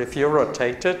 But if you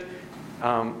rotate it,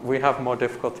 we have more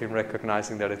difficulty in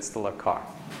recognizing that it's still a car.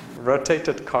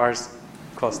 Rotated cars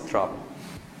cause trouble.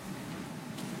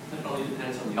 It only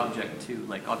depends on the object too.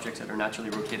 Like objects that are naturally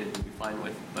rotated we'll be fine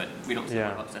with, but we don't see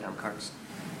upside down cars.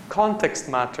 Context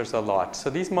matters a lot. So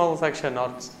these models actually are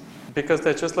not, because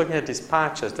they're just looking at these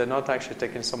patches, they're not actually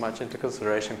taking so much into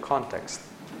consideration context.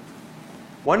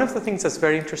 One of the things that's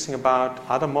very interesting about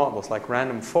other models like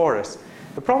random forest,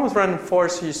 the problem with random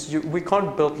forest is we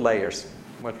can't build layers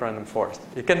with random forest.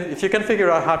 If you can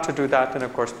figure out how to do that in a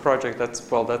course project,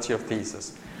 that's your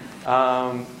thesis.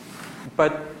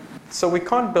 So we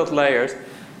can't build layers.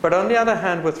 But on the other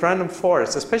hand, with random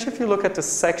forest, especially if you look at the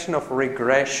section of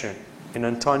regression in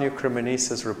Antonio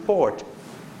Cremonisa's report,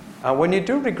 when you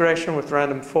do regression with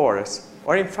random forest,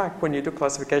 or in fact when you do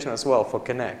classification as well for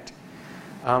Connect,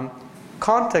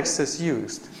 context is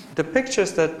used. The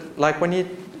pictures that, like when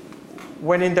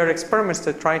in their experiments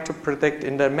they try to predict,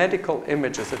 in their medical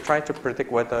images, they try to predict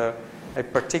whether a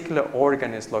particular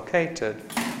organ is located,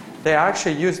 they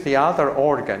actually use the other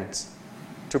organs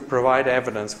to provide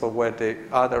evidence for where the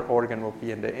other organ will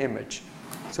be in the image.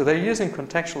 So they're using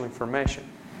contextual information.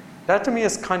 That to me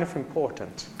is kind of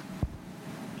important.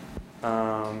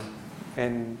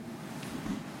 And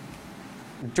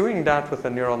doing that with a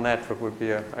neural network would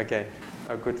be, again,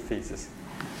 a good thesis.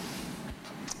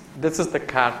 This is the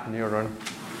cat neuron.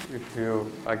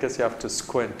 I guess you have to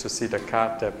squint to see the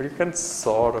cat there, but you can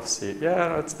sort of see it. Yeah,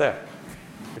 no, it's there.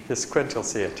 If you squint, you'll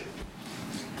see it.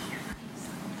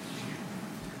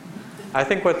 I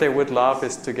think what they would love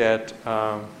is to get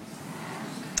a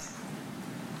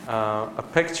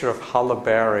picture of Halle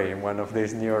Berry in one of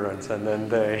these neurons, and then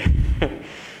they,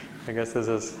 I guess this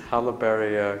is Halle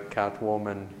Berry, cat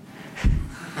woman.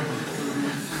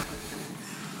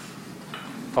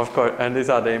 Of course, and these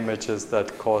are the images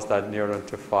that cause that neuron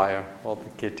to fire, all the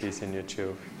kitties in your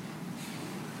tube.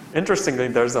 Interestingly,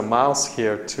 there's a mouse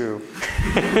here too.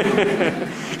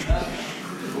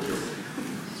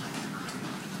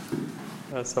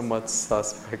 That's somewhat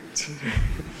suspect.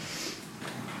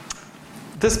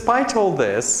 Despite all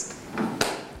this,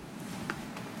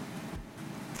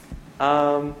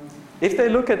 if they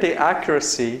look at the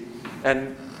accuracy,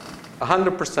 and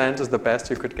 100% is the best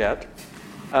you could get,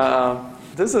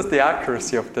 this is the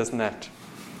accuracy of this net,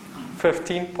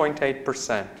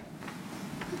 15.8%.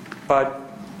 But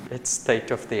it's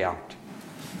state of the art.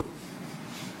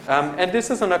 And this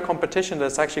is in a competition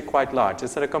that's actually quite large.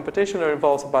 It's in a competition that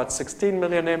involves about 16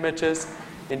 million images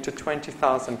into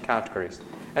 20,000 categories.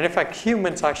 And in fact,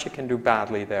 humans actually can do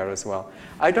badly there as well.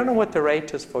 I don't know what the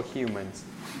rate is for humans.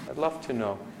 I'd love to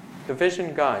know. The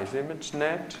vision guys,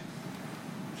 ImageNet,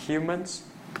 humans,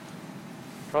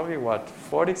 probably what,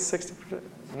 40, 60%?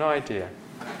 No idea.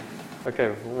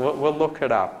 Okay, we'll look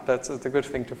it up. That's a good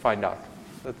thing to find out.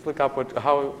 Let's look up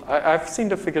I've seen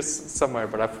the figures somewhere,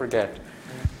 but I forget.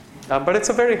 But it's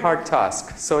a very hard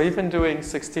task. So even doing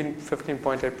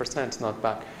 15.8% is not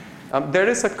bad. There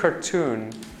is a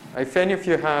cartoon. If any of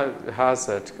you has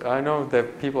it, I know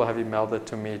that people have emailed it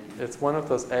to me. It's one of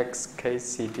those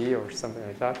XKCD or something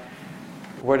like that,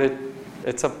 where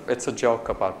it's a joke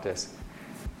about this,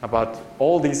 about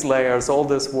all these layers, all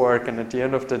this work, and at the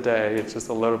end of the day, it's just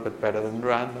a little bit better than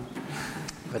random.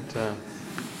 But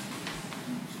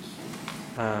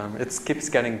it keeps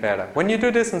getting better. When you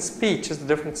do this in speech, it's a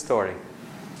different story.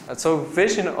 So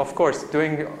vision, of course,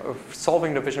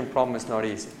 solving the vision problem is not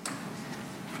easy.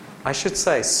 I should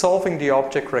say solving the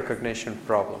object recognition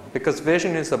problem, because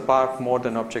vision is about more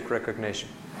than object recognition.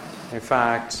 In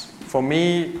fact, for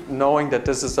me, knowing that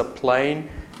this is a plane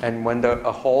and when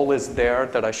a hole is there,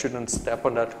 that I shouldn't step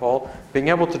on that hole, being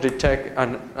able to detect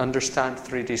and understand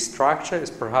 3D structure is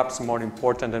perhaps more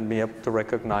important than being able to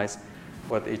recognize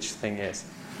what each thing is.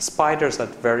 Spiders are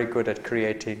very good at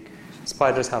creating.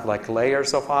 Spiders have like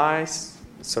layers of eyes,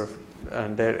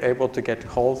 and they're able to get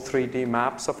whole 3D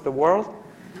maps of the world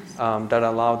that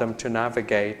allow them to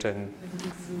navigate and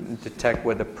detect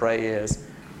where the prey is,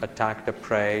 attack the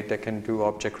prey. They can do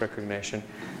object recognition.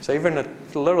 So even a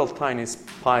little tiny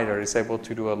spider is able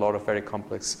to do a lot of very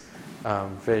complex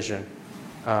vision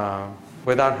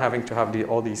without having to have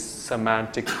all these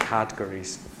semantic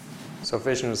categories. So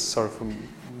vision is sort of a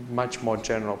much more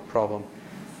general problem,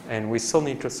 and we still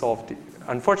need to solve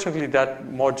unfortunately, that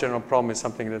more general problem is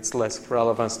something that's less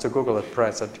relevant to Google at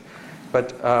present,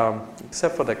 but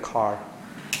except for the car.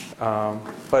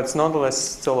 But it's nonetheless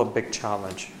still a big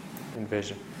challenge in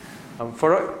vision.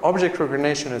 For object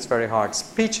recognition, it's very hard.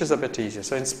 Speech is a bit easier.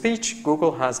 So in speech,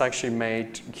 Google has actually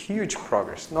made huge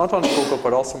progress. Not on Google,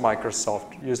 but also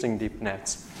Microsoft, using deep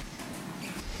nets.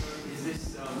 Is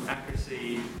this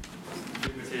accuracy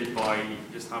limited by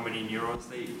just how many neurons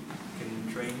they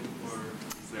can train, or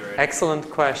is there? Excellent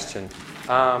question.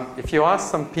 If you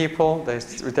ask some people,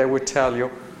 they would tell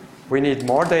you, we need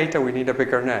more data, we need a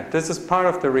bigger net. This is part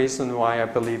of the reason why I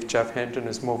believe Jeff Hinton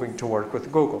is moving to work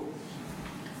with Google.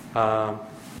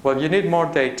 Well, you need more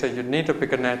data, you need a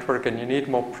bigger network, and you need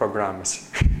more programmers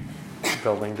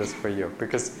building this for you,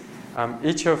 because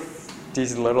each of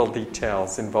these little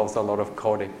details involves a lot of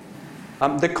coding.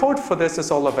 The code for this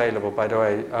is all available, by the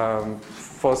way,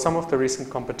 for some of the recent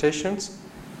competitions,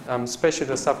 especially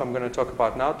the stuff I'm going to talk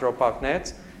about now, dropout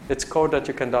nets. It's code that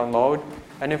you can download.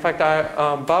 And in fact,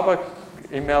 Baba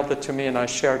emailed it to me and I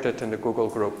shared it in the Google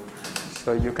group.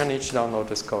 So you can each download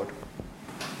this code.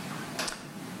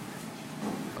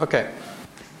 Okay.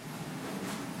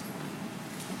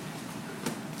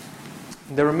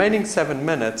 In the remaining 7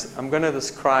 minutes, I'm going to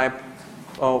describe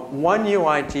one new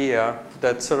idea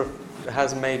that sort of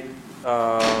has made,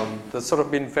 that's sort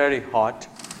of been very hot.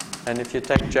 And if you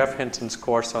take Jeff Hinton's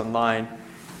course online,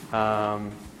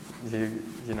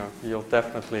 you'll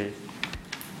definitely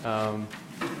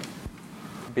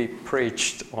be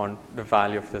preached on the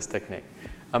value of this technique.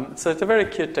 So it's a very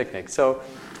cute technique. So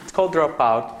it's called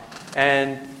dropout.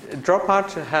 And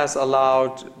dropout has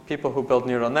allowed people who build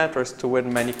neural networks to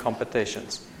win many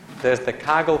competitions. There's the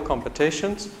Kaggle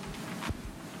competitions.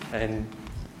 And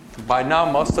by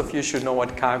now, most of you should know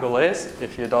what Kaggle is.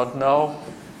 If you don't know,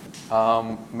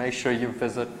 make sure you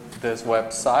visit this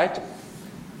website.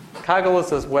 Kaggle is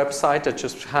this website that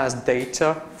just has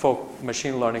data for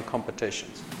machine learning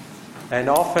competitions. And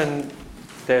often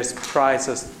there's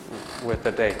prizes with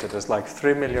the data. There's like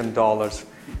 $3 million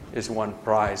is one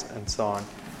prize and so on.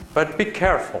 But be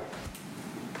careful.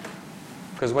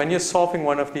 Because when you're solving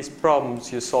one of these problems,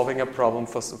 you're solving a problem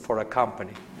for a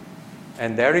company.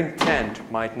 And their intent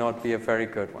might not be a very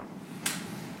good one.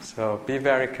 So be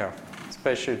very careful.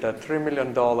 Especially that $3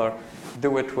 million,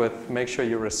 do it with, make sure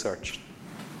you research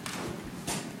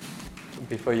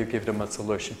before you give them a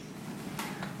solution.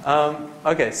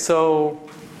 Okay, so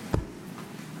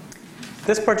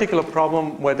this particular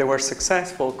problem where they were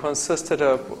successful consisted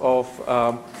of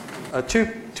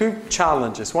two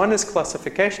challenges. One is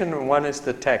classification and one is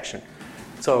detection.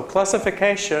 So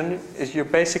classification is you're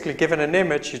basically given an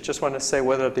image, you just want to say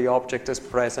whether the object is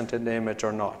present in the image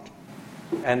or not.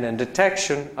 And then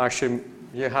detection, actually,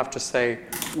 you have to say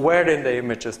where in the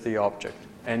image is the object.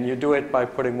 And you do it by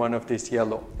putting one of these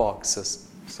yellow boxes.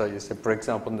 So you say, for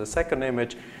example, in the second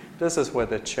image, this is where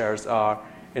the chairs are.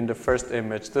 In the first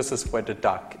image, this is where the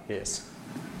duck is.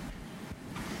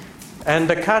 And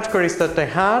the categories that they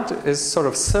had is sort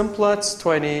of simplets,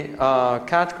 20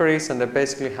 categories, and they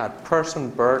basically had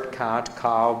person, bird, cat,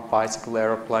 cow, bicycle,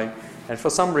 airplane. And for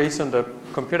some reason, the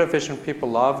computer vision people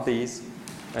love these,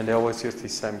 and they always use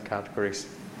these same categories.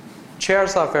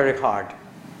 Chairs are very hard,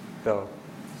 though,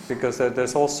 because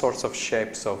there's all sorts of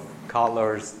shapes of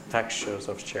colors, textures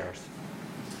of chairs.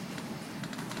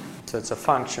 So it's a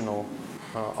functional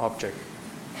object.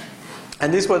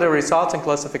 And these were the results in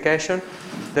classification.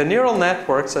 The neural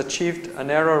networks achieved an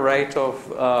error rate of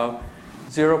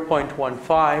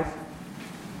 0.15,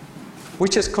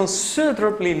 which is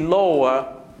considerably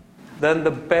lower than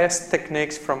the best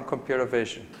techniques from computer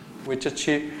vision.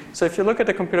 So if you look at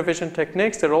the computer vision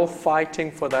techniques, they're all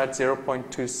fighting for that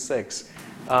 0.26.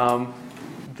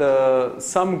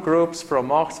 Some groups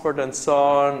from Oxford and so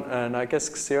on, and I guess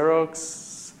Xerox,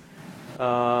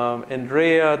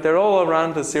 Indria, they're all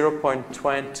around the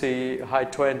 0.20, high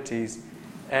 20s.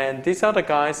 And these other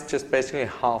guys just basically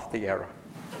half the error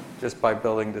just by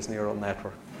building this neural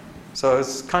network. So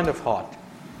it's kind of hot.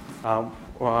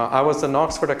 I was in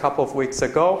Oxford a couple of weeks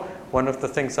ago. One of the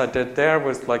things I did there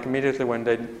was like immediately when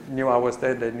they knew I was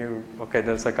there, they knew, okay,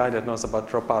 there's a guy that knows about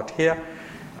dropout here.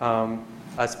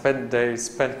 they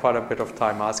spent quite a bit of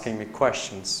time asking me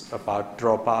questions about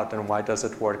dropout and why does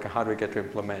it work and how do we get to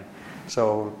implement.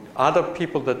 So other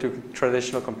people that do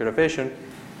traditional computer vision,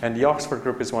 and the Oxford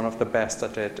group is one of the best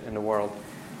at it in the world,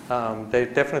 they're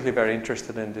definitely very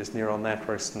interested in these neural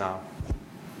networks now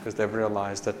because they've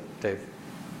realized that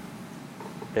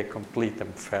they complete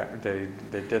them fair.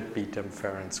 They did beat them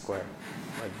fair and square,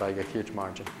 like by a huge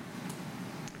margin.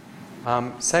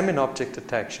 Same in object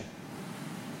detection.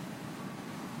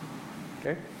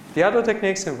 Okay. The other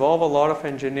techniques involve a lot of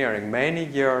engineering, many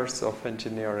years of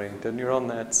engineering. The neural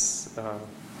nets,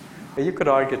 you could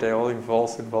argue they all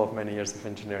involve many years of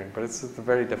engineering, but it's a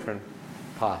very different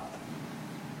path.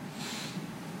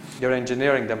 You're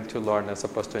engineering them to learn as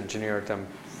opposed to engineer them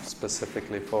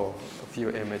specifically for a few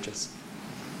images.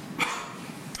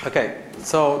 Okay,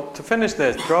 so to finish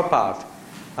this, dropout.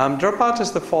 Dropout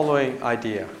is the following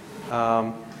idea.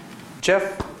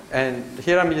 Jeff, and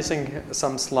here I'm using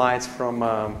some slides from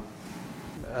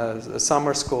a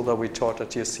summer school that we taught at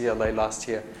UCLA last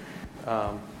year.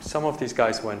 Some of these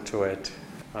guys went to it.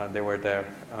 They were there,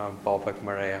 Bobak,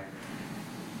 Maria.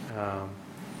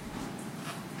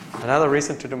 Another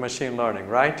reason to do machine learning,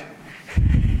 right?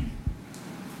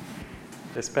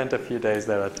 They spent a few days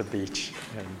there at the beach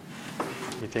and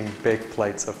eating big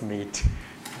plates of meat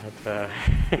at a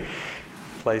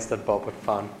place that Bobak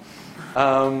found.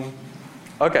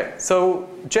 Okay, so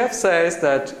Jeff says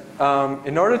that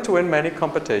in order to win many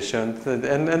competitions,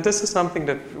 and this is something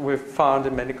that we've found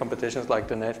in many competitions like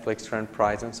the Netflix Grand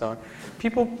Prize and so on,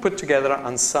 people put together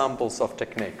ensembles of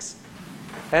techniques.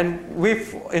 And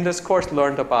we've, in this course,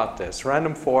 learned about this.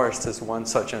 Random forest is one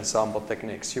such ensemble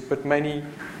techniques. You put many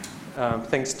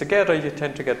things together, you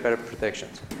tend to get better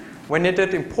predictions. When you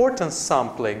did importance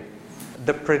sampling,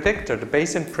 the predictor, the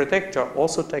Bayesian predictor,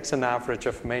 also takes an average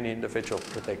of many individual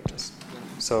predictors.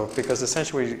 So, because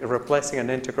essentially we're replacing an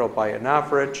integral by an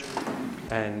average,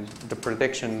 and the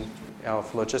prediction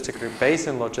of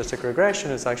Bayesian logistic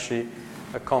regression is actually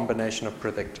a combination of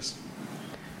predictors.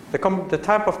 The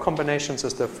type of combinations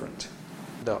is different,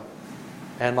 though.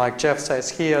 And like Jeff says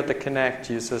here, the Connect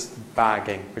uses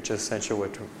bagging, which is essentially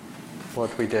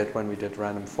what we did when we did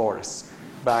random forests.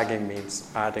 Bagging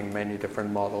means adding many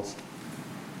different models.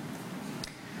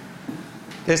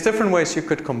 There's different ways you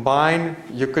could combine.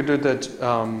 You could do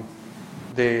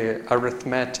the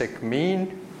arithmetic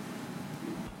mean,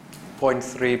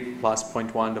 0.3 plus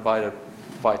 0.1 divided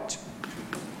by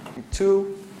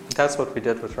 2. That's what we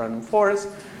did with random forest.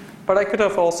 But I could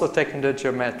have also taken the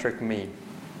geometric mean,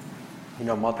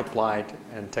 multiplied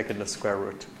and taken the square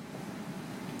root.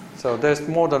 So there's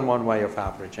more than one way of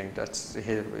averaging. That's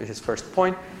his first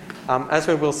point. As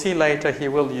we will see later, he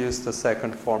will use the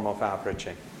second form of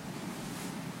averaging.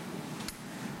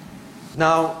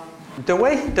 Now, the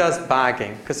way he does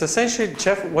bagging, because essentially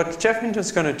what Jeff Hinton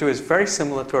is going to do is very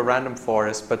similar to a random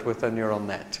forest, but with a neural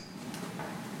net.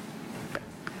 Okay.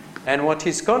 And what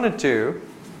he's going to do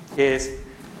is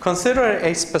consider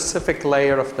a specific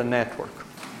layer of the network.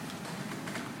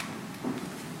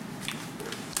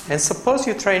 And suppose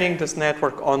you're training this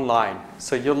network online.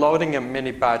 So you're loading a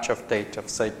mini batch of data of,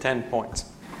 say, 10 points.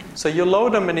 So you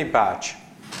load a mini batch.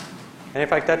 And in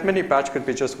fact, that mini batch could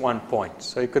be just 1 point.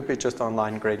 So it could be just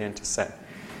online gradient descent.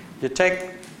 You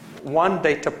take one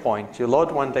data point. You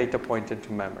load one data point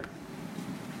into memory.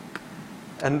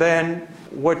 And then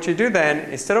what you do then,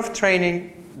 instead of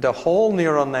training the whole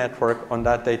neural network on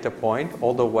that data point,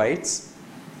 all the weights,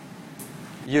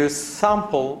 you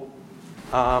sample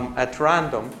at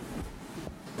random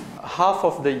half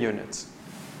of the units.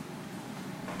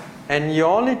 And you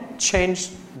only change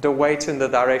the weights in the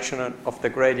direction of the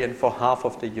gradient for half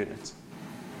of the units.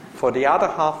 For the other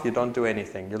half, you don't do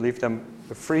anything. You leave them,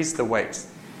 you freeze the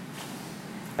weights.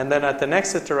 And then at the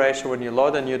next iteration, when you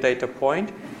load a new data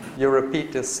point, you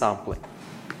repeat this sampling.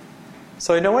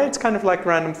 So in a way, it's kind of like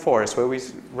random forest, where we're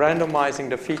randomizing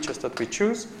the features that we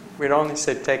choose. We're only,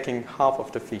 say, taking half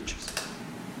of the features.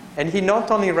 And he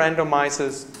not only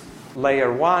randomizes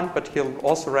layer 1, but he'll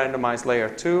also randomize layer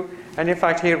 2. And in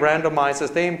fact, he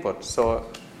randomizes the input. So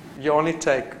you only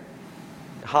take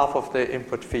half of the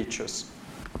input features.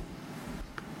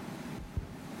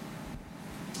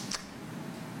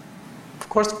 Of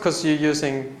course, because you're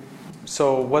using,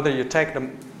 so whether you take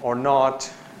them or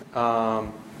not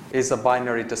is a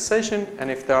binary decision.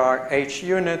 And if there are h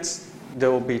units,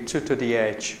 there will be 2 to the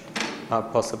h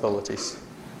possibilities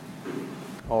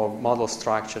or model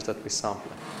structures that we sample.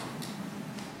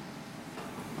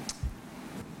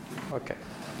 Okay.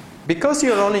 Because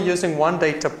you're only using one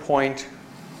data point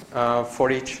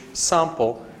for each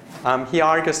sample, he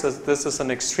argues that this is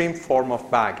an extreme form of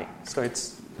bagging. So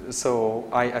it's so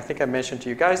I think I mentioned to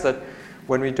you guys that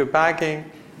when we do bagging,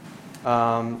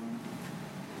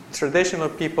 traditional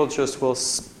people just will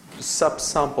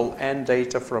subsample n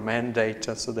data from n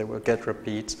data, so they will get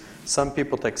repeats. Some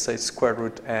people take, say, square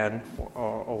root n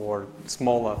or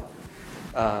smaller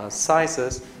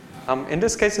sizes. In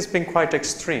this case, it's been quite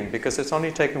extreme because it's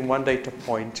only taken one data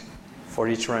point for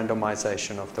each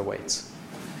randomization of the weights.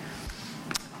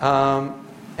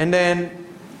 And then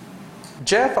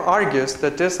Jeff argues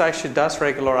that this actually does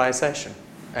regularization,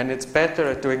 and it's better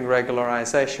at doing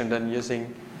regularization than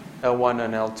using L1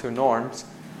 and L2 norms.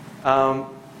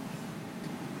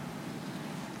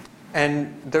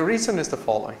 And the reason is the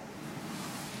following.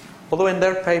 Although in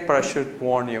their paper, I should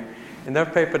warn you, in their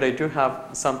paper they do have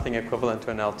something equivalent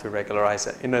to an L2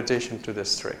 regularizer in addition to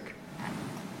this trick.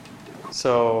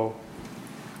 So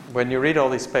when you read all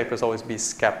these papers, always be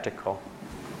skeptical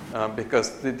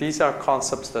because these are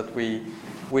concepts that we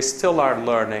still are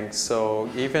learning. So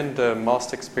even the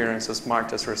most experienced,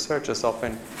 smartest researchers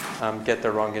often get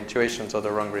the wrong intuitions or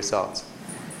the wrong results.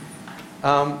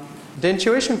 The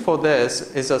intuition for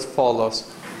this is as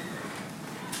follows.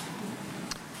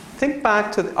 Think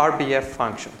back to the RBF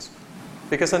functions,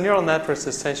 because a neural network is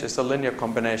essentially a linear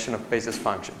combination of basis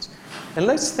functions. And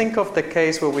let's think of the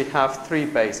case where we have three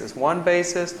bases: one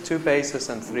basis, two bases,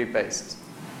 and three bases.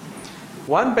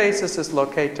 One basis is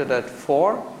located at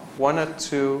 4, one at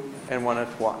 2, and one at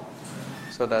 1.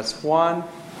 So that's 1,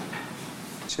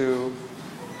 2,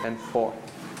 and 4.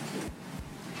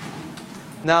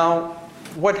 Now,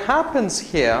 what happens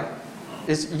here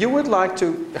is you would like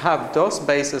to have those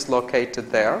bases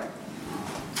located there.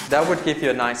 That would give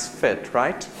you a nice fit,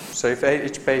 right? So if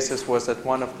each basis was at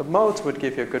one of the modes, would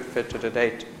give you a good fit to the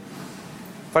data.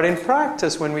 But in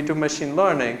practice, when we do machine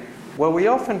learning, what we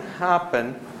often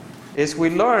happen is we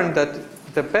learn that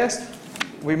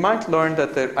we might learn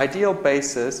that the ideal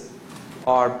bases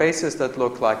are bases that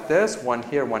look like this, one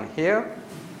here,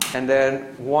 and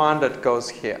then one that goes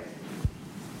here.